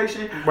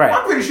organization. Right.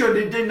 I'm pretty sure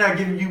they're not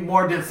giving you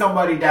more than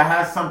somebody that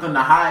has something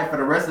to hide for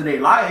the rest of their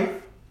life.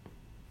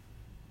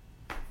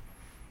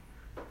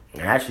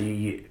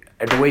 Actually,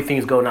 the way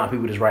things go now,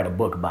 people just write a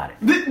book about it.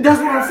 That's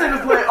what I'm saying.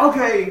 It's like,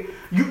 okay,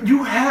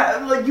 you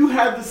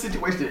have this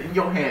situation in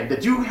your hand,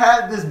 that you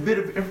have this bit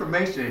of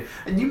information,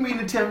 and you mean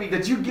to tell me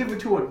that you give it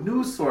to a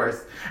news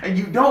source and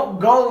you don't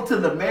go to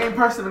the main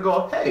person and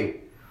go,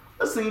 hey,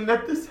 I seen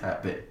that this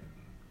happened.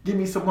 Give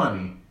me some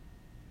money.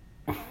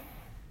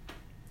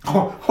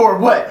 Or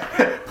what?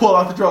 Pull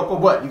out the joke or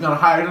what? You gonna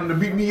hire them to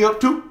beat me up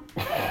too?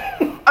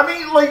 I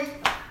mean, like,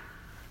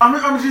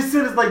 I'm just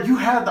saying, it's like you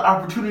had the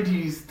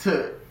opportunities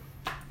to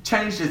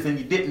change this and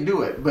you didn't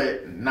do it,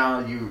 but now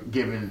you're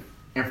giving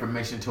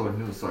information to a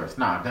news source.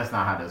 Nah, that's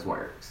not how this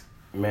works.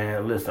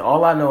 Man, listen,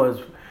 all I know is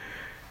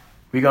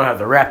we're going to have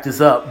to wrap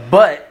this up,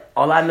 but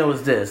all I know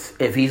is this.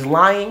 If he's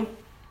lying,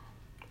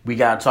 we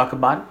got to talk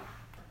about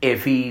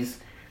it.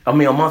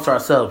 Amongst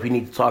ourselves, we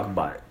need to talk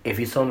about it. If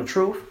he's telling the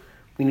truth,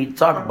 we need to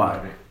talk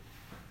about it.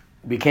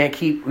 We can't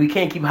keep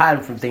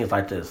hiding from things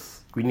like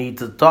this. We need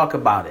to talk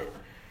about it.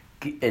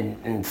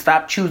 And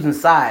stop choosing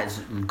sides.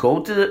 Go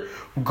to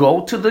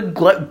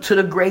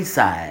the gray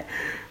side,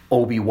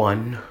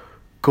 Obi-Wan.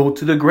 Go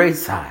to the gray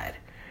side.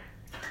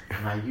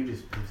 Now you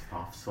just pissed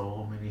off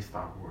so many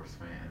Star Wars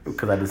fans.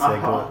 Because I just said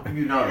go.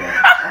 You know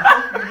that.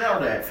 I hope you know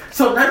that.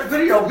 So next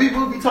video we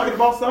will be talking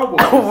about Star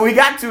Wars. We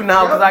got to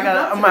now because I'm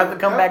gonna have to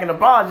come back and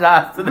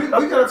apologize to them.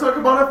 We gotta talk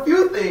about a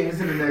few things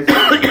in the next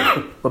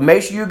video. But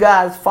make sure you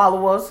guys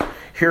follow us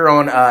here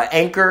on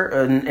Anchor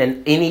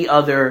and any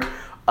other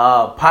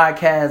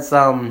podcast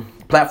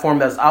platform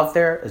that's out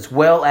there, as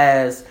well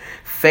as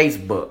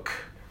Facebook,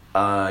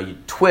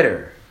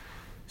 Twitter,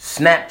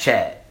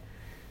 Snapchat.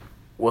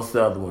 What's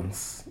the other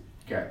ones?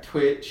 Got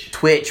Twitch.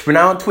 We're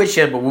not on Twitch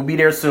yet, but we'll be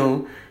there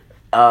soon.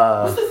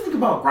 What's this thing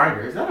about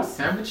Grindr? Is that a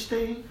sandwich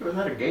thing? Or is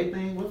that a gay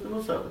thing?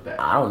 What's up with that?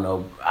 I don't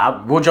know.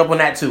 We'll jump on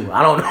that too.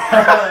 I don't know.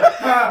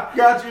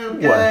 Got you,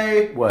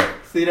 gay. What?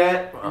 See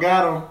that?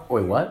 Got him.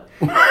 Wait, what?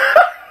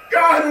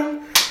 Got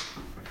him.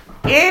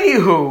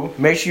 Anywho,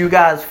 make sure you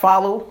guys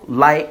follow,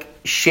 like,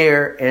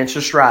 share, and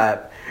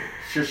subscribe.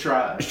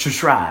 Subscribe.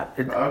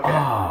 Okay.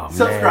 Oh,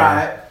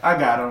 subscribe. Man. I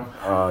got him.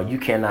 You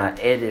cannot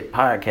edit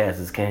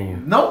podcasts, can you?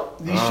 Nope.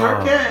 You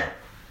sure can't.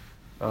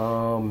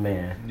 Oh,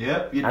 man.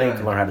 Yep. I need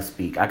to learn how to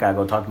speak. I gotta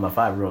go talk to my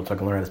 5-year-old so I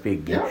can learn how to speak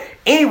again. Yep.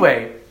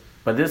 Anyway,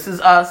 but this is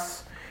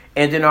us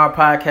ending our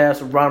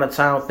podcast around the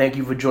town. Thank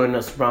you for joining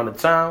us around the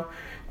town.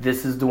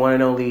 This is the one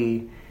and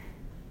only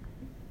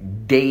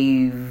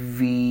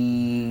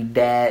Davey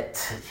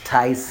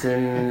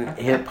Tyson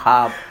hip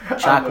hop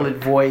chocolate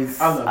voice.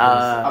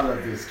 I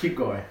love this. Keep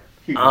going.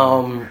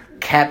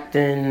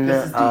 Captain.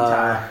 This is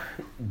D-Ty.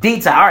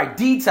 D-Ty. All right,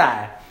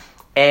 D-Ty.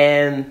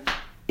 And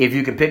if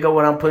you can pick up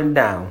what I'm putting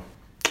down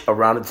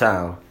around the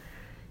town,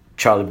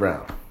 Charlie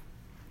Brown.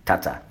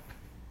 Ta-ta.